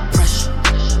 pressure.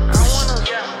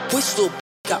 Which little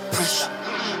bitch got pressure?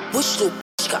 Which little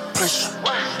bitch got pressure?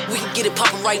 We can get it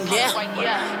poppin' right now.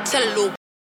 Tell a little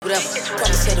whatever.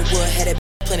 Probably said the word, had that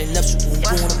plenty nuptial.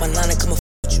 Going on my line and come with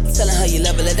you. Telling her you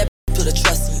love her, let that put a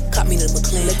trust in you. Caught me to the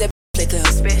McLean, let that play to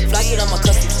her. Fly shit on my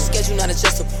custom, schedule not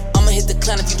adjustable. I'ma hit the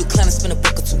clown if you decline and spin a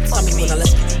buck or two. Tell me when I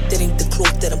left you, that ain't the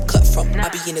cloth that I'm cut from.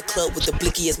 I be in the club with the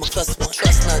blicky as my plus one.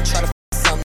 Trust none, try to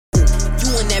something.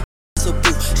 You and that is a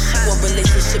boo. She want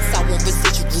relationships, I want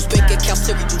residuals. Bank account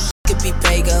cereal, she could be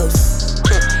bagels.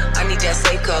 I need that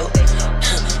Seiko.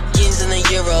 Yens and the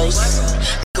euros.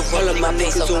 Could roll up my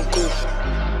pesos on cool.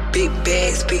 Big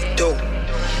bags, big dope.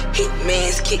 Hit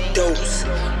mans, kick those.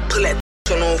 Pull that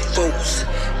on folks.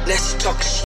 Let's talk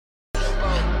shit.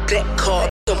 Black card,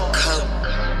 some coat.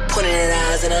 Put it in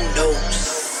her eyes and her nose.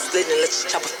 Slit and let you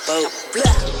chop a throat.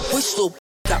 Which little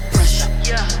got pressure?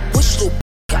 Which little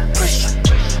got pressure?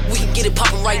 We can get it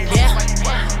poppin' right now.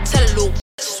 Tell a little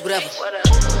just whatever.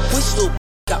 Which little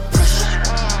got pressure?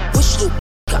 Which little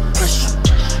got pressure?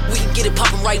 We can get it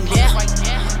poppin' right now.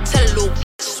 Tell a little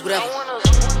just whatever.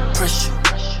 Pressure,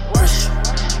 pressure, pressure,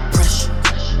 pressure,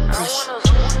 pressure,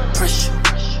 pressure,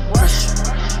 pressure,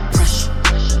 pressure.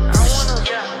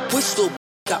 Which little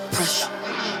got pressure?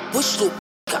 Which little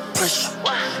got pressure?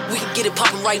 We can get it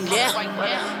poppin' right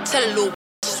now. Tell a little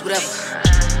just whatever.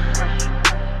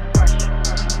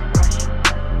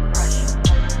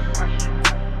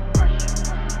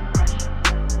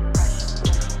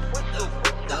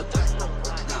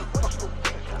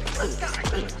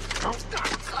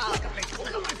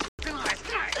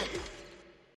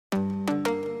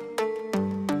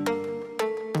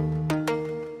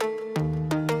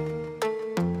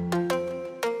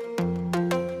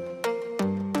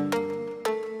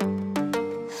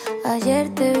 Ayer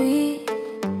te vi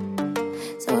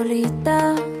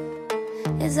solita,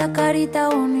 esa carita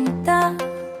bonita,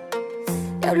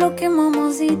 diablo que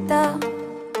mamacita.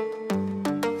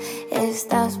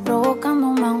 Estás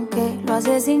provocándome aunque lo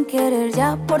haces sin querer.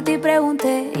 Ya por ti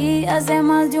pregunté y hace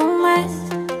más de un mes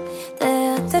te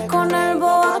dejaste con el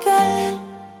bobo aquel.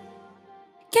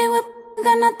 Qué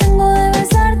ganas tengo de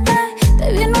besarte.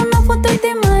 Te vi en una foto y te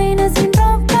imaginas sin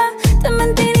ropa. Te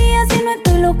mentiría si no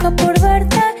estoy loca por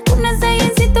verte. Con ese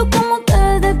jeansito como te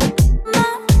ves de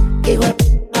no. Qué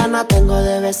ganas tengo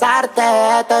de besarte.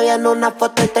 Te vi en una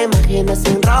foto y te imaginas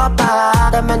sin ropa.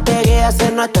 Te mentiría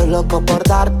si no estoy loco por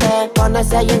darte. Con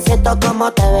ese jeansito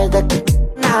como te ves de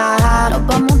Nos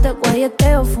vamos de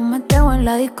guayeteo, fumeteo ritmo en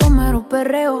la disco mero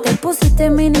perreo. Te pusiste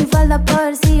minifalda pa'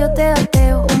 ver si yo te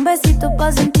gateo. Un besito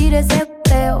pa' sentir ese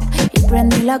goteo. Y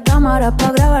prendí la cámara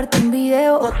pa' grabarte un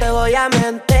video. No te voy a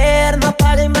mentir, no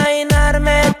para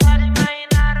imaginarme.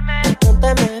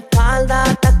 Ponte mi espalda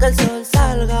hasta que el sol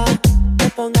salga. Te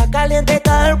ponga caliente y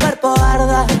todo el cuerpo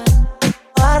arda,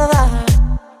 arda.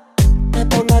 Te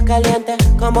ponga caliente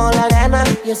como la arena.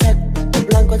 Y ese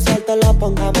blanco el sol te lo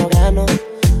ponga moreno.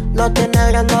 No tiene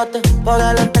grandote por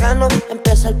el entreno.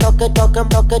 Empieza el toque, toque,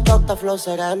 toque, toque, flow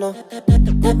sereno.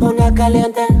 Te ponga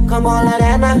caliente como la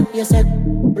arena. Y ese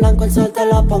blanco el sol te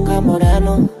lo ponga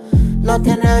moreno. No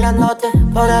tiene grandote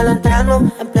por el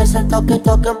entreno. Empieza el toque,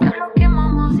 toque.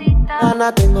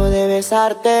 Ana, tengo de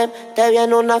besarte. Te vi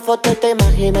en una foto y te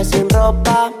imaginé sin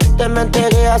ropa. Te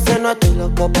mentiría si no estoy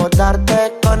loco por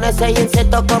darte. Con ese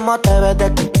jeansito como te ves de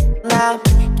nah.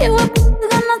 Qué guapo,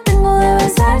 ganas tengo de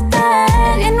besarte.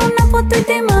 Vi en una foto y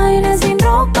te imaginé sin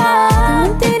ropa.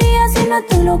 Te mentiría si no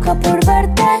estoy loca por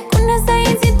verte. Con ese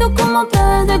jeansito como te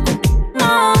ves de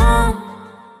nah.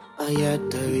 Ayer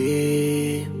te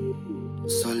vi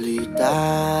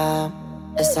solita.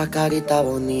 Esa carita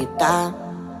bonita.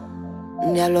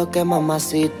 Diablo que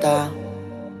mamacita.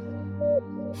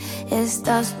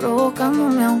 Estás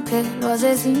provocándome aunque lo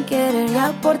haces sin querer.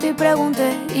 Ya por ti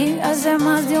pregunté y hace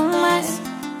más de un mes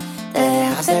te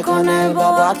dejaste con el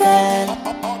bobo aquel.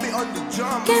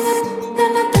 Que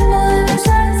no tengo de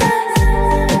besarte.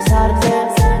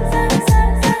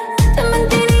 Te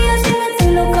mentiría si no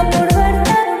estoy loca por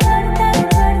verte.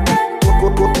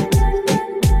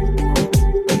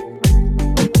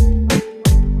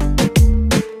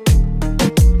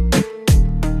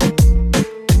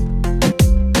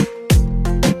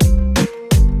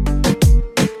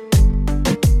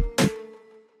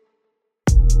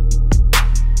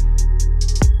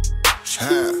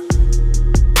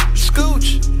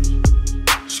 Scooch,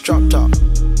 drop top,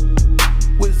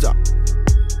 whiz up,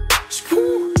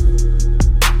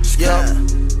 yeah.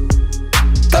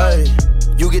 Hey,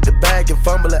 you get the bag and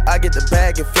fumble it, I get the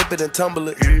bag and flip it and tumble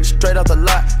it. Straight off the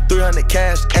lot, 300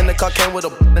 cash, and the car came with a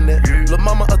in it. Lil'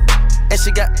 mama and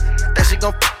she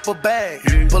gon' f a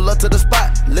bag. Pull up to the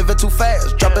spot, living too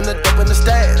fast, dropping the dope in the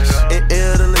stash. In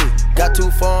Italy, got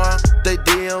too far, they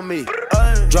DM me.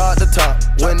 Draw at the top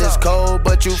when it's cold,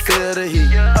 but you feel the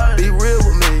heat. Be real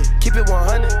with me, keep it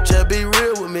 100, just be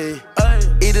real with me.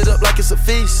 Eat it up like it's a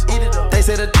feast. They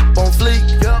say the on fleek.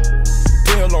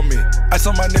 Pill on me, ice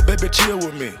on my neck, baby, chill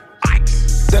with me.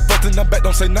 That fucked in the back,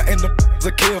 don't say nothing, the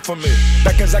a kill for me.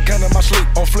 Back as I can in my sleep,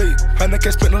 on fleek.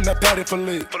 100K spent on that patty for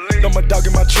lead. Know my dog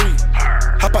in my tree.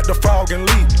 Hop out the frog and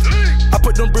leap. I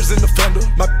put them bricks in the fender.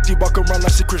 My bitch walk around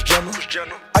like she Kris Jenner.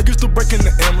 I used to break in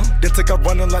the Emma, then take out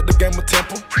running like the game of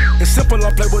Temple. It's simple,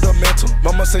 I play with a mental.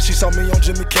 Mama say she saw me on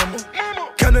Jimmy Kimmel.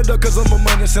 Canada, cause I'm a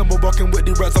money symbol. Walking with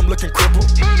the rats, I'm looking crippled.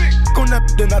 Go nap,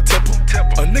 then I temple.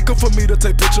 A nickel for me to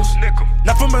take pictures.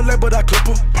 Not from LA, but I clip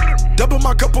her. Double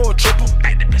my cup or a triple.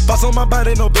 Box on my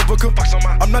body, no biblical.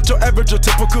 I'm not your average or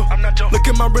typical. Look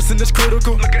at my wrist and it's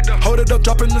critical. Hold it up,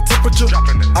 dropping the temperature.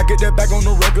 I get that bag on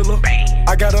the regular.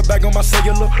 I got a bag on my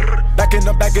cellular. Back in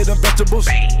the bag of them vegetables.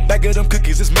 Bag of them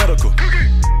cookies, it's medical.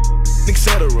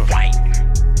 Etc.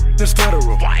 It's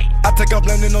federal. I take off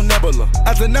landing on Nebula.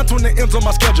 As an ant's when the M's on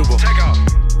my schedule.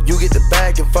 You get the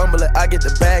bag and fumble it, I get the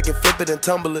bag and flip it and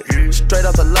tumble it. Straight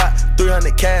off the lot,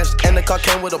 300 cash, and the car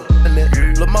came with a in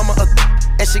it. Lil' mama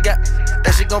and she gon'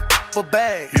 f a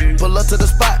bag. Pull up to the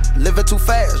spot, living too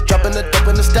fast, dropping the dope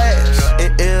in the stash.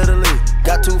 In Italy,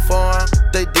 got too far,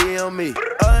 they DM me.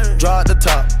 Draw at the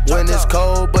top when it's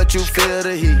cold, but you feel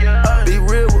the heat. Be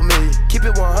real with me, keep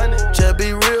it 100, just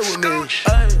be real with me.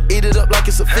 Eat it up like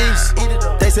it's a feast.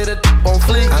 They say that on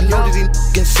fleek. I know that he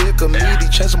getting sick of me. They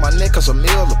changing my neck cause a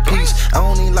meal a piece. I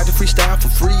don't even like to freestyle for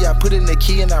free. I put in the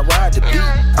key and I ride the beat.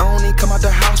 I don't even come out the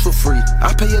house for free.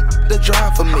 I pay a to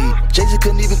drive for me. Jay-Z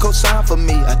couldn't even co-sign for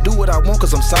me. I do what I want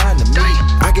cause I'm signed to me.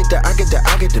 I get the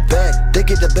bag. They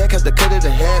get the bag cause they cut it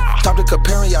in half. Stop the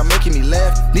comparing, y'all making me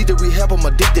laugh. Need to rehab, I'm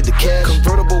addicted to cash.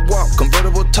 Convertible walk,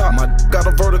 convertible top. My got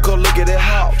a vertical, look at that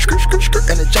how.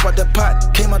 And it jump out that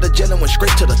pot. Came out the jail and went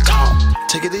straight to the top.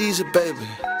 Take it easy, baby.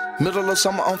 Middle of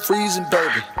summer, I'm freezing,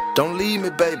 baby. Don't leave me,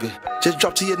 baby. Just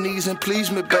drop to your knees and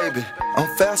please me, baby. I'm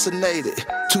fascinated.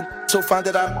 Too so fine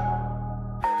that I'm.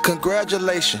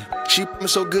 Congratulations. She me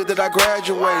so good that I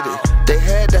graduated. They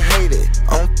had to hate it.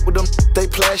 I'm with them, they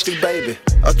plastic, baby.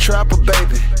 A trapper,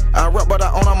 baby. I rap, but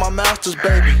I own all my masters,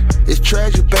 baby. It's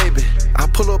tragic, baby. I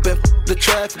pull up and the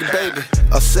traffic, baby.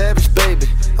 A savage, baby.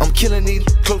 I'm killing these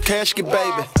close casket,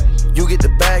 baby. You get the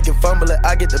bag and fumble it,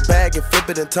 I get the bag and flip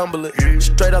it and tumble it.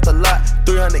 Straight off the lot,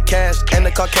 300 cash, and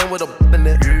the car came with a in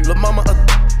it. Lil' mama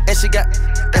and she gon'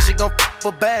 f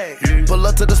a bag. Pull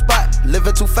up to the spot,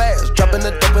 living too fast, dropping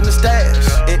the dope in the stash.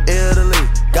 In Italy,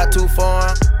 got too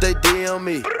far, they DM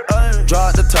me. Draw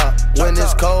at the top when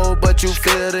it's cold, but you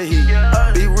feel the heat.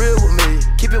 Be real with me,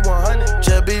 keep it 100,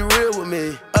 just be real with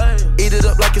me. Eat it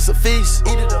up like it's a feast.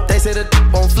 They say the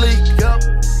on fleek.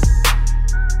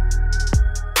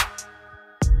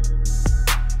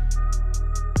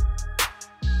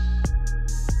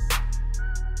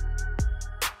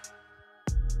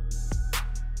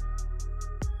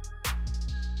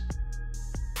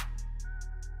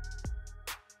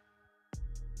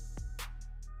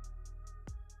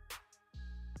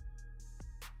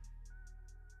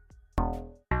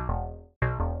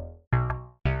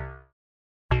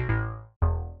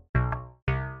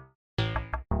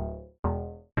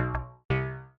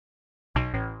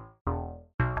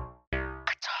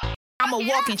 I'm a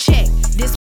walking check.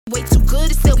 This way too good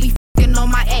to still be fucking on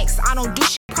my ex. I don't do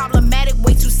shit problematic,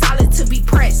 way too solid to be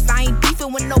pressed. I ain't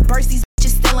beefing with no burst, these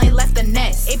bitches still ain't left a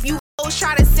nest. If you hoes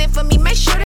try to send for me, make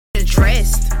sure that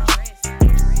addressed.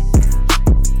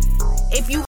 If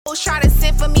you hoes try to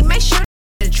send for me, make sure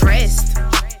that addressed.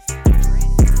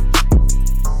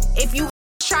 If you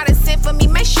hoes try to send for me,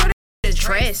 make sure that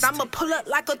addressed. I'ma pull up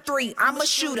like a 3, I'm a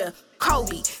shooter.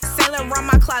 Kobe, sailing around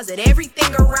my closet,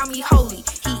 everything around me holy.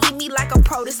 He eat me like a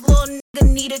pro, this little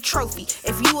nigga need a trophy.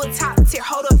 If you a top tier,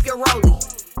 hold up your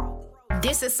rollie.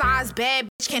 This a size bad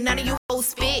bitch, can none of you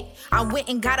hoes fit? I went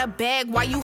and got a bag while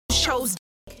you hoes chose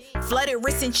dick. Flooded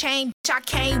wrist and chain, bitch, I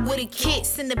came with a kit.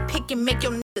 Send a pic and make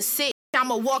your nigga sit. I'm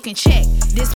a walking check.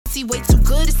 This pussy way too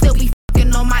good to still be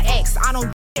fucking on my ex. I don't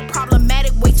do it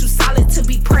problematic, way too solid to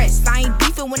be pressed. I ain't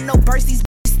beefing with no burst, these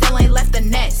bitches still ain't left a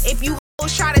nest. If you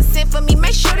try to send for me,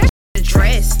 make sure that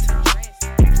addressed.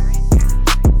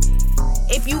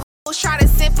 If you try to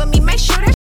send for me, make sure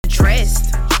that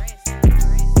addressed.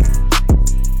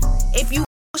 If you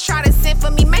try to send for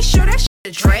me, make sure that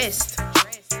addressed.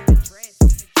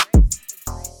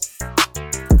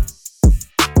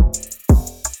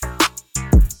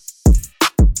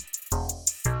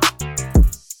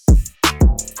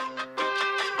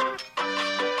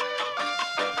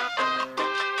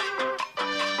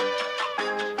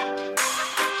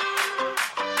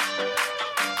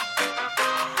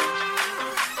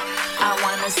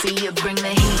 See you bring the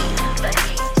heat.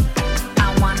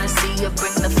 I wanna see you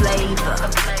bring the flavor.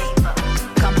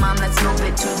 Come on, let's move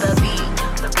it to the beat.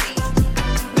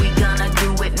 We gonna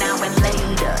do it now and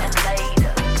later.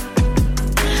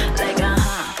 Like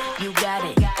you got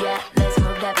it. Yeah, let's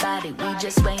move that body. We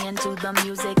just swaying to the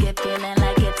music, it feeling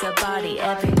like it's a party.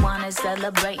 Everyone is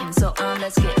celebrating, so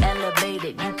let's get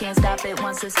elevated. You can't stop it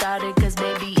once it started, cause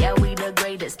baby, yeah, we the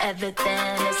greatest.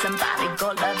 Everything is somebody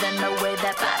go loving the way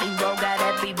that body roll. Got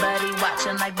everybody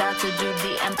watching like about to do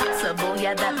the impossible.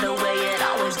 Yeah, that's the way it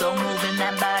always go, moving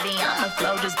that body on the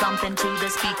floor, just bumping to the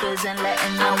speakers and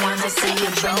letting the music see you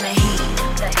bring the heat.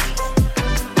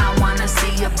 I wanna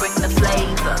see you bring the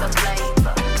flavor.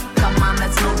 Come on,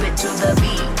 let's move it to the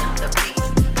beat.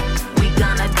 We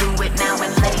gonna do it now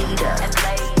and later.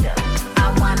 I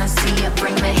wanna see you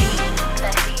bring the heat.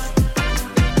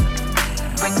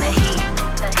 Bring the heat.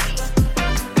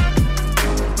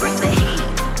 Bring the heat.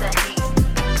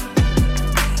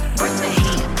 Bring the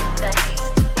heat.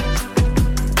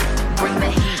 Bring the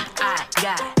heat. I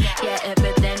got, yeah,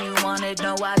 everything you wanted.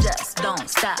 No, I just don't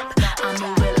stop. I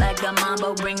move it like the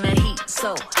mambo. Bring the heat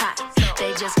so hot.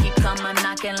 They just keep coming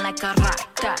knocking like a rock.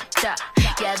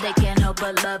 Yeah, they can't help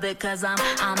but love it, cause I'm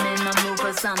in the mood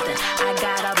for something. I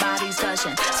got our bodies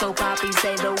touching, so Poppy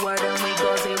say the word and we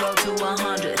go 0 to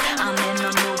 100. I'm in the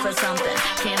mood for something,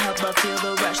 can't help but feel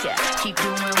the rush, yeah. Keep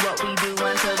doing what we do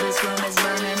until this room is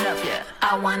burning up, yeah.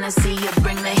 I wanna see you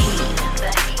bring the heat.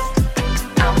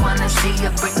 I wanna see you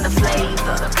bring the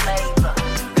flavor.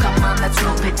 Come on, let's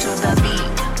move it to the beat.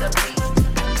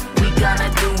 We gonna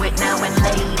do it now and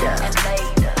later.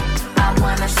 I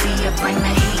wanna see you bring the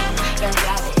heat. Yeah,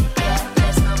 got it. Yeah,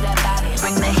 let's move that body.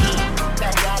 Bring the heat.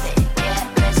 Yeah, got it. Yeah,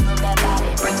 let's move that body.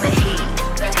 Bring the heat.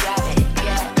 Yeah, got it.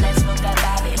 Yeah, let's move that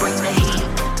body. Bring the heat.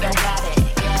 Yeah, got it.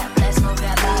 Yeah, let's move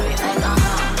that body. Like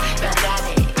yeah, got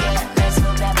it. Yeah, let's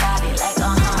move that body. Like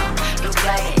you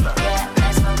got it. Yeah,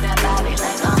 let's move that body.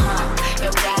 Like you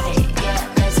got it. Yeah,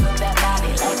 let's move that body.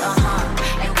 Like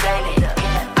you got it.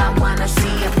 Yeah, I wanna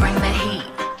see you bring the heat.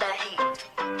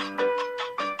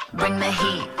 Bring the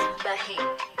heat.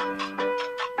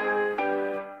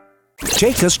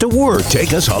 Take us to work.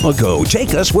 Take us on the go.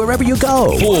 Take us wherever you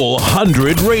go. Full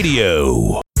 100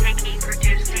 Radio.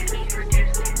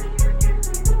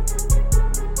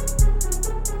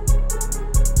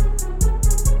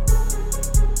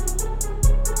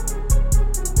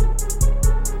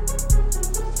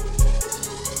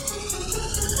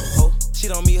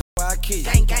 Cheat on me, how I kill you.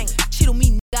 Gang, gang. Cheat on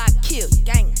me, nigga, I kill you.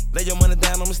 Gang. Lay your money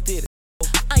down, I'ma steal it.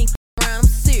 I ain't around, I'm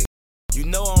serious. You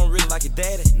know I don't really like your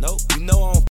daddy. Nope. You know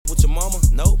I don't with your mama.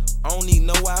 Nope. I don't need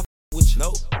no wife with you.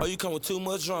 Nope. Oh, you come with too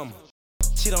much drama.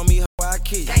 Cheat on me, how I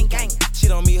kill you. Gang, gang.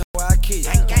 Cheat on me, how I kill you.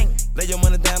 Gang, gang. Lay your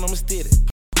money down, I'ma steal it.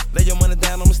 Lay your money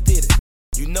down, I'ma steal it.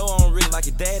 You know I don't really like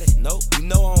your daddy. Nope. You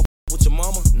know I don't with your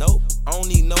mama. Nope. I don't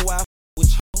need no wife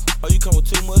with you. Oh, you come with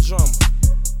too much drama.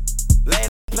 Last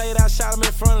played out, shot him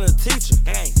in front of the teacher.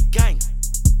 Gang, gang.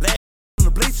 Last on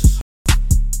the bleachers.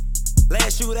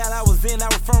 Last shootout I was in, I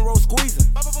was front row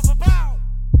squeezing.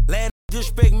 Last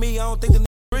disrespect me, I don't think the nigga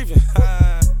breathing.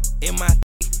 In my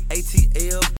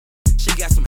ATL, she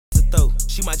got some to throw.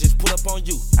 She might just pull up on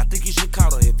you. I think you should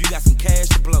call her if you got some cash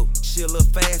to blow. She a little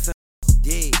faster,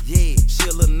 yeah, yeah. She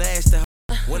a little nasty.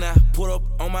 When I put up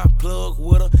on my plug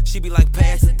with her, she be like,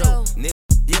 pass the dough. Nigga,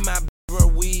 yeah, my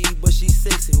bitch weed, but she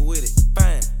sexy with it.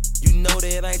 Fine, you know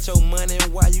that ain't your money,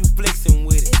 why you flexing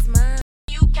with it? It's mine.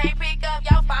 You can't pick up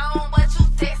your phone, but you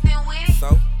texting with it.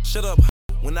 So, shut up.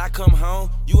 When I come home,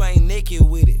 you ain't naked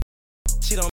with it.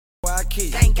 Cheat on me, why I kill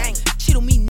you. Gang, gang. Cheat on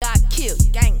me, nigga, I kill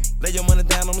you. Gang. Lay your money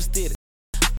down, I'ma steal it.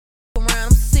 Around,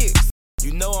 I'm serious.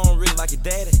 You know I don't really like your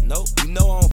daddy. Nope. You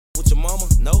know I don't with your mama.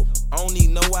 Nope. I don't need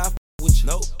no wife with you.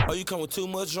 Nope. Oh, you come with too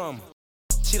much drama.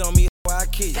 Cheat on me, why I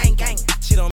kill you. Gang, gang.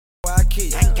 Cheat on me, why I kill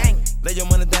you. Gang, gang. Lay your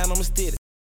money down, I'ma steal it.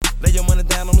 Lay your money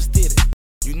down, I'ma steal it.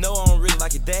 You know I don't really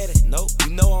like your daddy. Nope.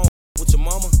 You know I don't with your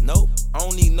mama. Nope. I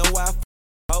don't need no wife.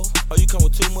 Oh, you come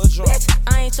with too much drama. Bitch,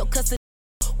 I ain't your cousin.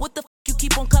 What the f you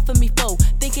keep on cuffing me for?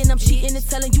 Thinking I'm cheating and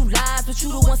telling you lies, but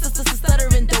you the one sister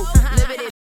stuttering dope. Limited.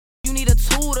 You need a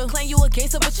tutor. Claim you a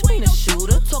gangster, but you ain't a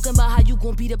shooter. Talking about how you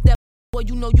gon' beat up that boy,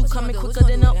 you know you coming quicker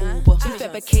than an Uber. You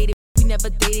fabricated, we never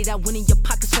dated. I went in your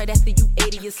pockets right after you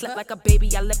ate it. You slept like a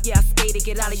baby, I left, yeah, I skated.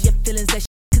 Get out of your feelings, that shit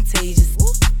contagious.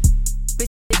 Bitch,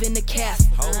 live in the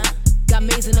castle. Got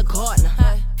maids in the garden.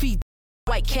 Feed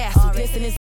White Castle. Dancing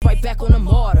his right back on the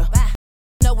mortar.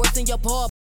 No worse than your paw.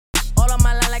 All on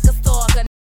my line like a stalker.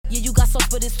 Yeah, you got sauce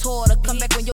for this torta. Come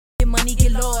back when your money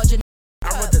get larger.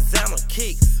 I want designer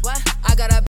kicks. What? I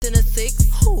got a bitch in a 6.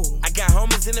 I got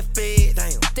homies in the Fed.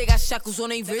 Damn. They got shackles on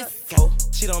their wrist. Oh,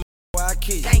 cheat on me, why I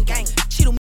kill you. Gang, gang. Cheat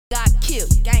on me, I kill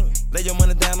you. Gang. Lay your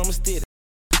money down, I'ma steal it.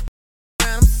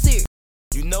 I'm serious.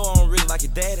 You know I don't really like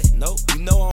your daddy. Nope. You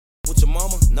know I don't with your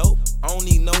mama. Nope. I don't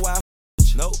need no wife.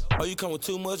 Nope. Oh, you come with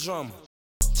too much drama.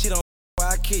 Cheat on me, why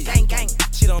I kill you. Gang, gang.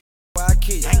 Cheat on me, why I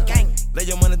kill you. Gang, gang. Lay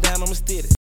your money down, I'ma steal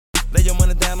it. Lay your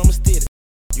money down, I'ma steal it.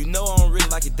 You know I don't really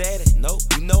like your daddy. Nope.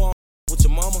 You know I don't with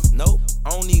your mama. Nope.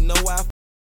 I don't need no wife.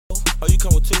 Oh, you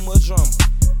come with too much drama.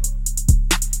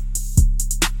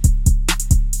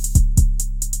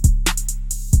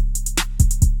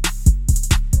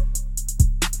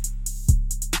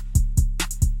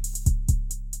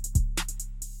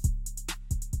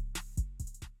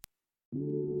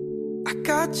 I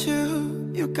got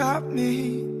you got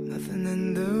me, nothing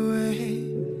in the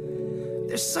way.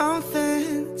 There's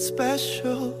something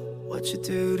special, what you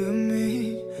do to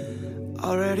me.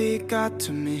 Already got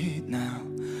to me now,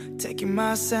 taking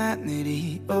my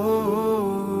sanity,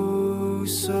 oh,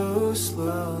 so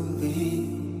slowly.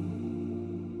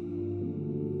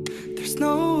 There's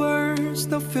no words,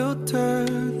 no filter,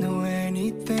 no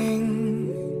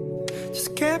anything.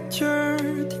 Just capture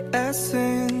the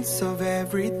essence of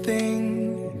everything.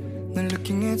 Not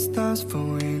looking at stars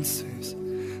for answers.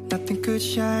 Nothing could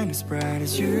shine as bright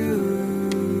as you.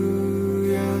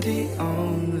 You're the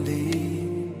only.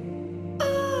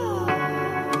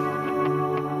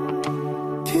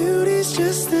 Beauty's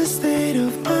just a state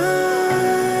of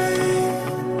mind.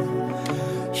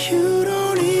 You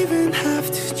don't even have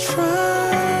to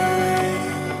try.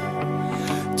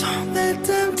 Don't let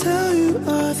them tell you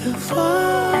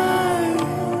otherwise.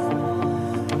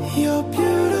 You're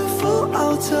beautiful,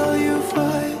 I'll tell you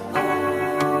why.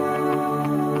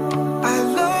 I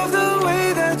love the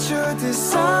way that you're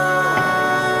designed.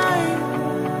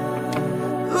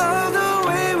 Love the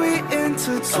way we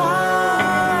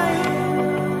intertwine.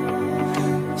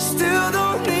 Still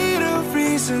don't need a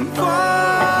reason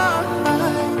why.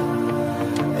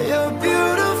 You're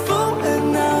beautiful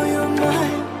and now you're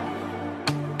mine.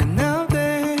 And now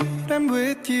that I'm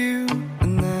with you,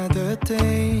 another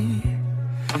day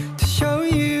to show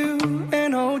you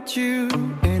and hold you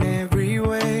in every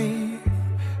way.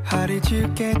 How did you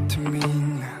get to me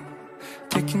now?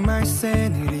 Taking my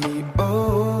sanity,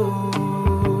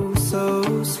 oh,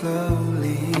 so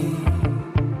slowly.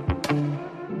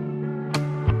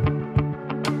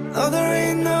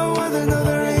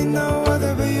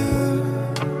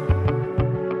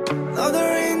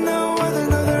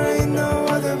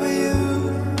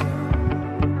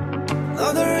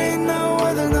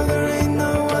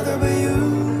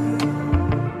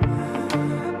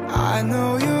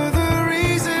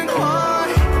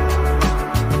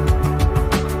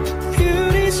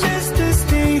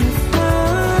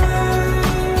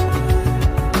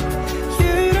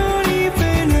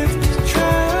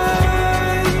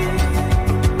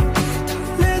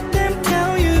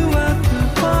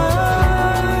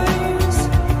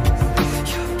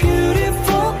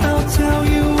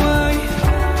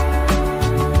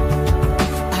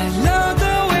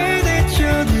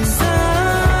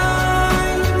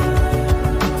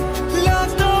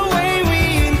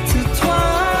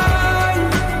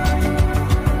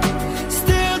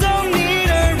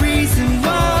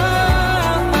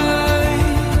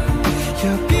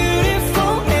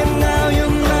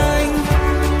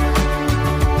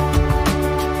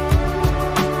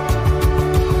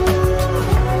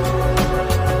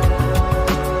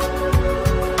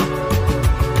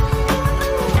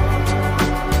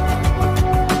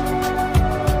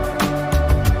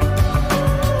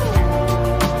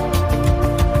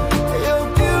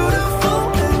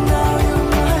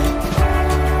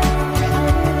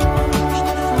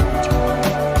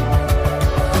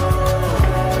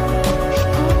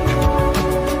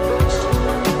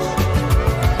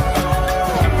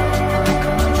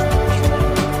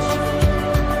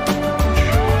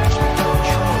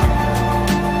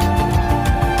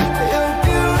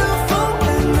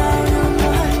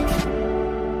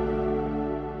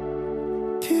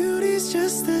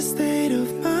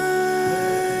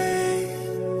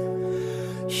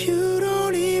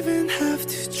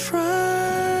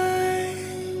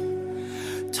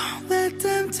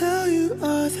 can't tell you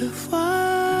otherwise.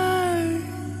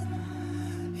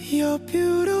 You're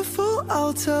beautiful,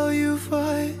 I'll tell you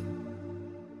why.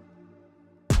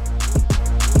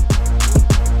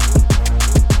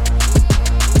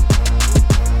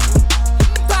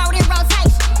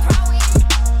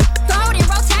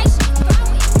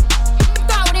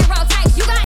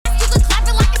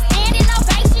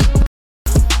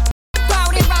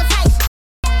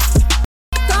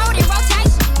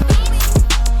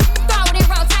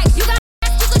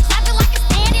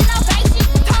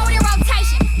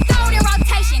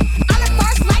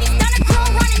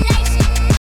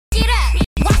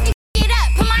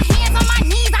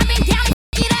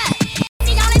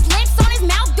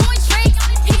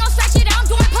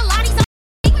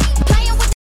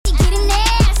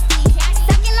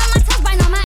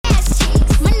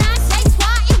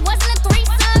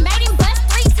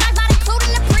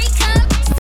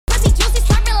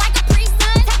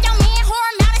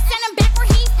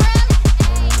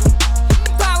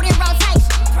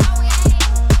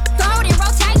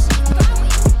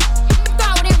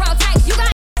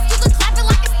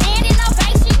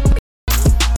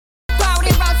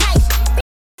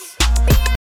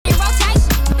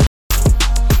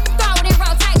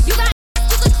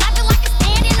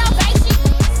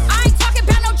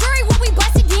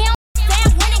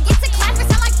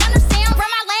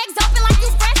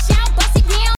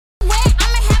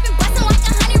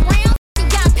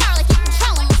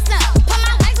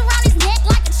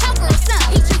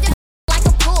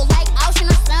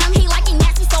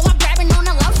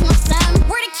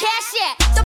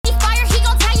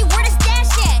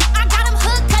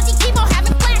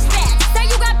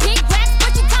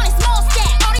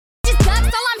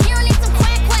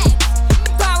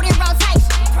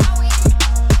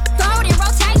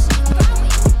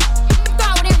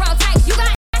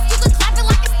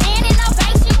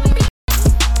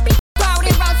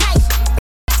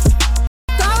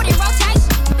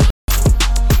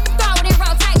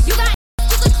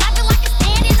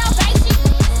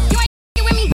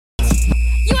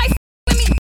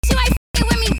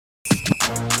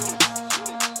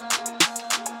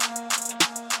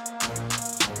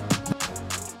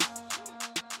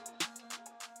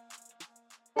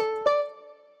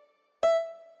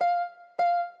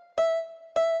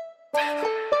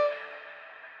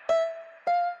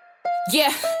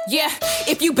 Yeah, yeah.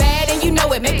 If you bad and you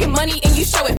know it, making money and you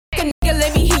show it. F*** a nigga,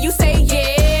 let me hear you say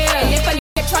yeah. And if a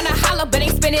nigga tryna holler but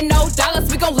ain't spending no dollars,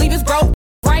 we gon' leave his bro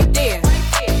right there.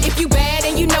 If you bad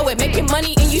and you know it, making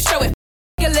money and you show it. F***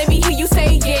 a nigga, let me hear you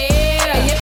say yeah.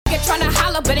 And if a nigga tryna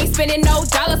holler but ain't spending no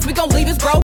dollars, we gon' leave his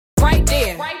bro right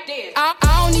there. I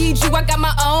don't need you, I got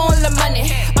my own little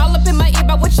money. All up in my ear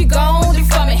about what you gon' do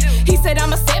for me. He said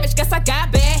I'm a savage, guess I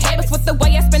got bad habits. With the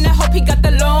way I spend, I hope he got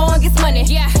the longest money.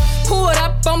 Yeah, pulled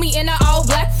up on me in an all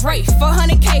black freight for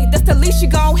 100K, that's the least you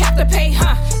gon' have to pay,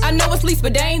 huh? I know it's least,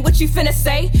 but that ain't what you finna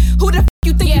say. Who the f***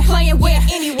 you think you playing with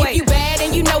anyway? If you bad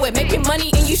and you know it, making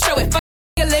money and you show it. Fuck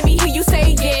nigga, let me hear you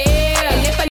say yeah. And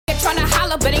if a nigga tryna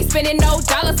holler but ain't spending no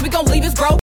dollars, we gon' leave his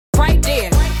bro right there.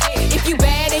 If you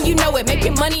bad and you know it,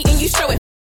 making money and you show it.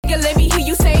 Nigga, let me hear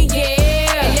you say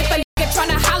yeah. And if a nigga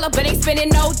tryna holler but ain't spending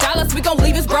no dollars, we gon'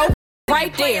 leave his bro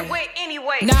right there.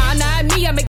 Nah, not me,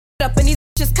 I make up and these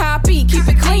just copy. Keep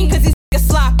it clean, cause these niggas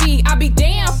sloppy. I be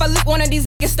damn if I let one of these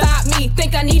niggas stop me.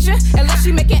 Think I need you? Unless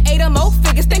you making 8 or more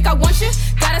figures, think I want you?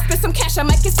 Gotta spend some cash, I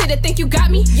might consider. Think you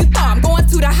got me? You thought I'm going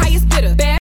to the highest bidder.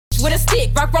 Bad with a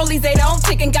stick, rock rollies, they don't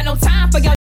tick. Ain't got no time for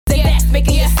y'all that's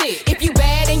making you sick. If you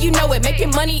bad and you know it,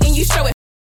 making money and you show it.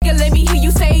 Nigga, let me hear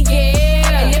you say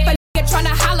yeah. And if a nigga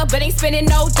tryna holler but ain't spending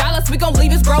no dollars, we gon'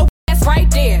 leave his bro ass right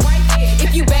there.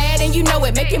 If you bad and you know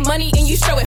it, making money and you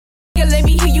show it. Nigga, let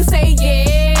me hear you say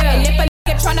yeah. And if a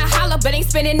nigga tryna holler but ain't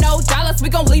spending no dollars, we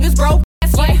gon' leave his bro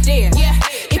ass right there. Yeah.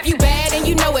 If you bad and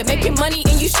you know it, making money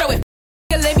and you show it.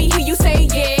 Nigga, let me hear you say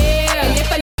yeah. And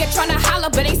if a nigga tryna holler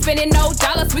but ain't spending no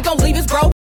dollars, we gon' leave his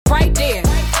bro right there.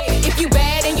 If you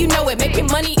bad and you know it, making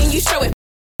money and you show it.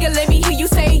 Nigga, let me hear you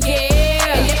say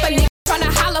yeah. And if a nigga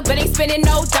tryna holler but ain't spending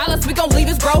no dollars, we gon' leave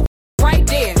his bro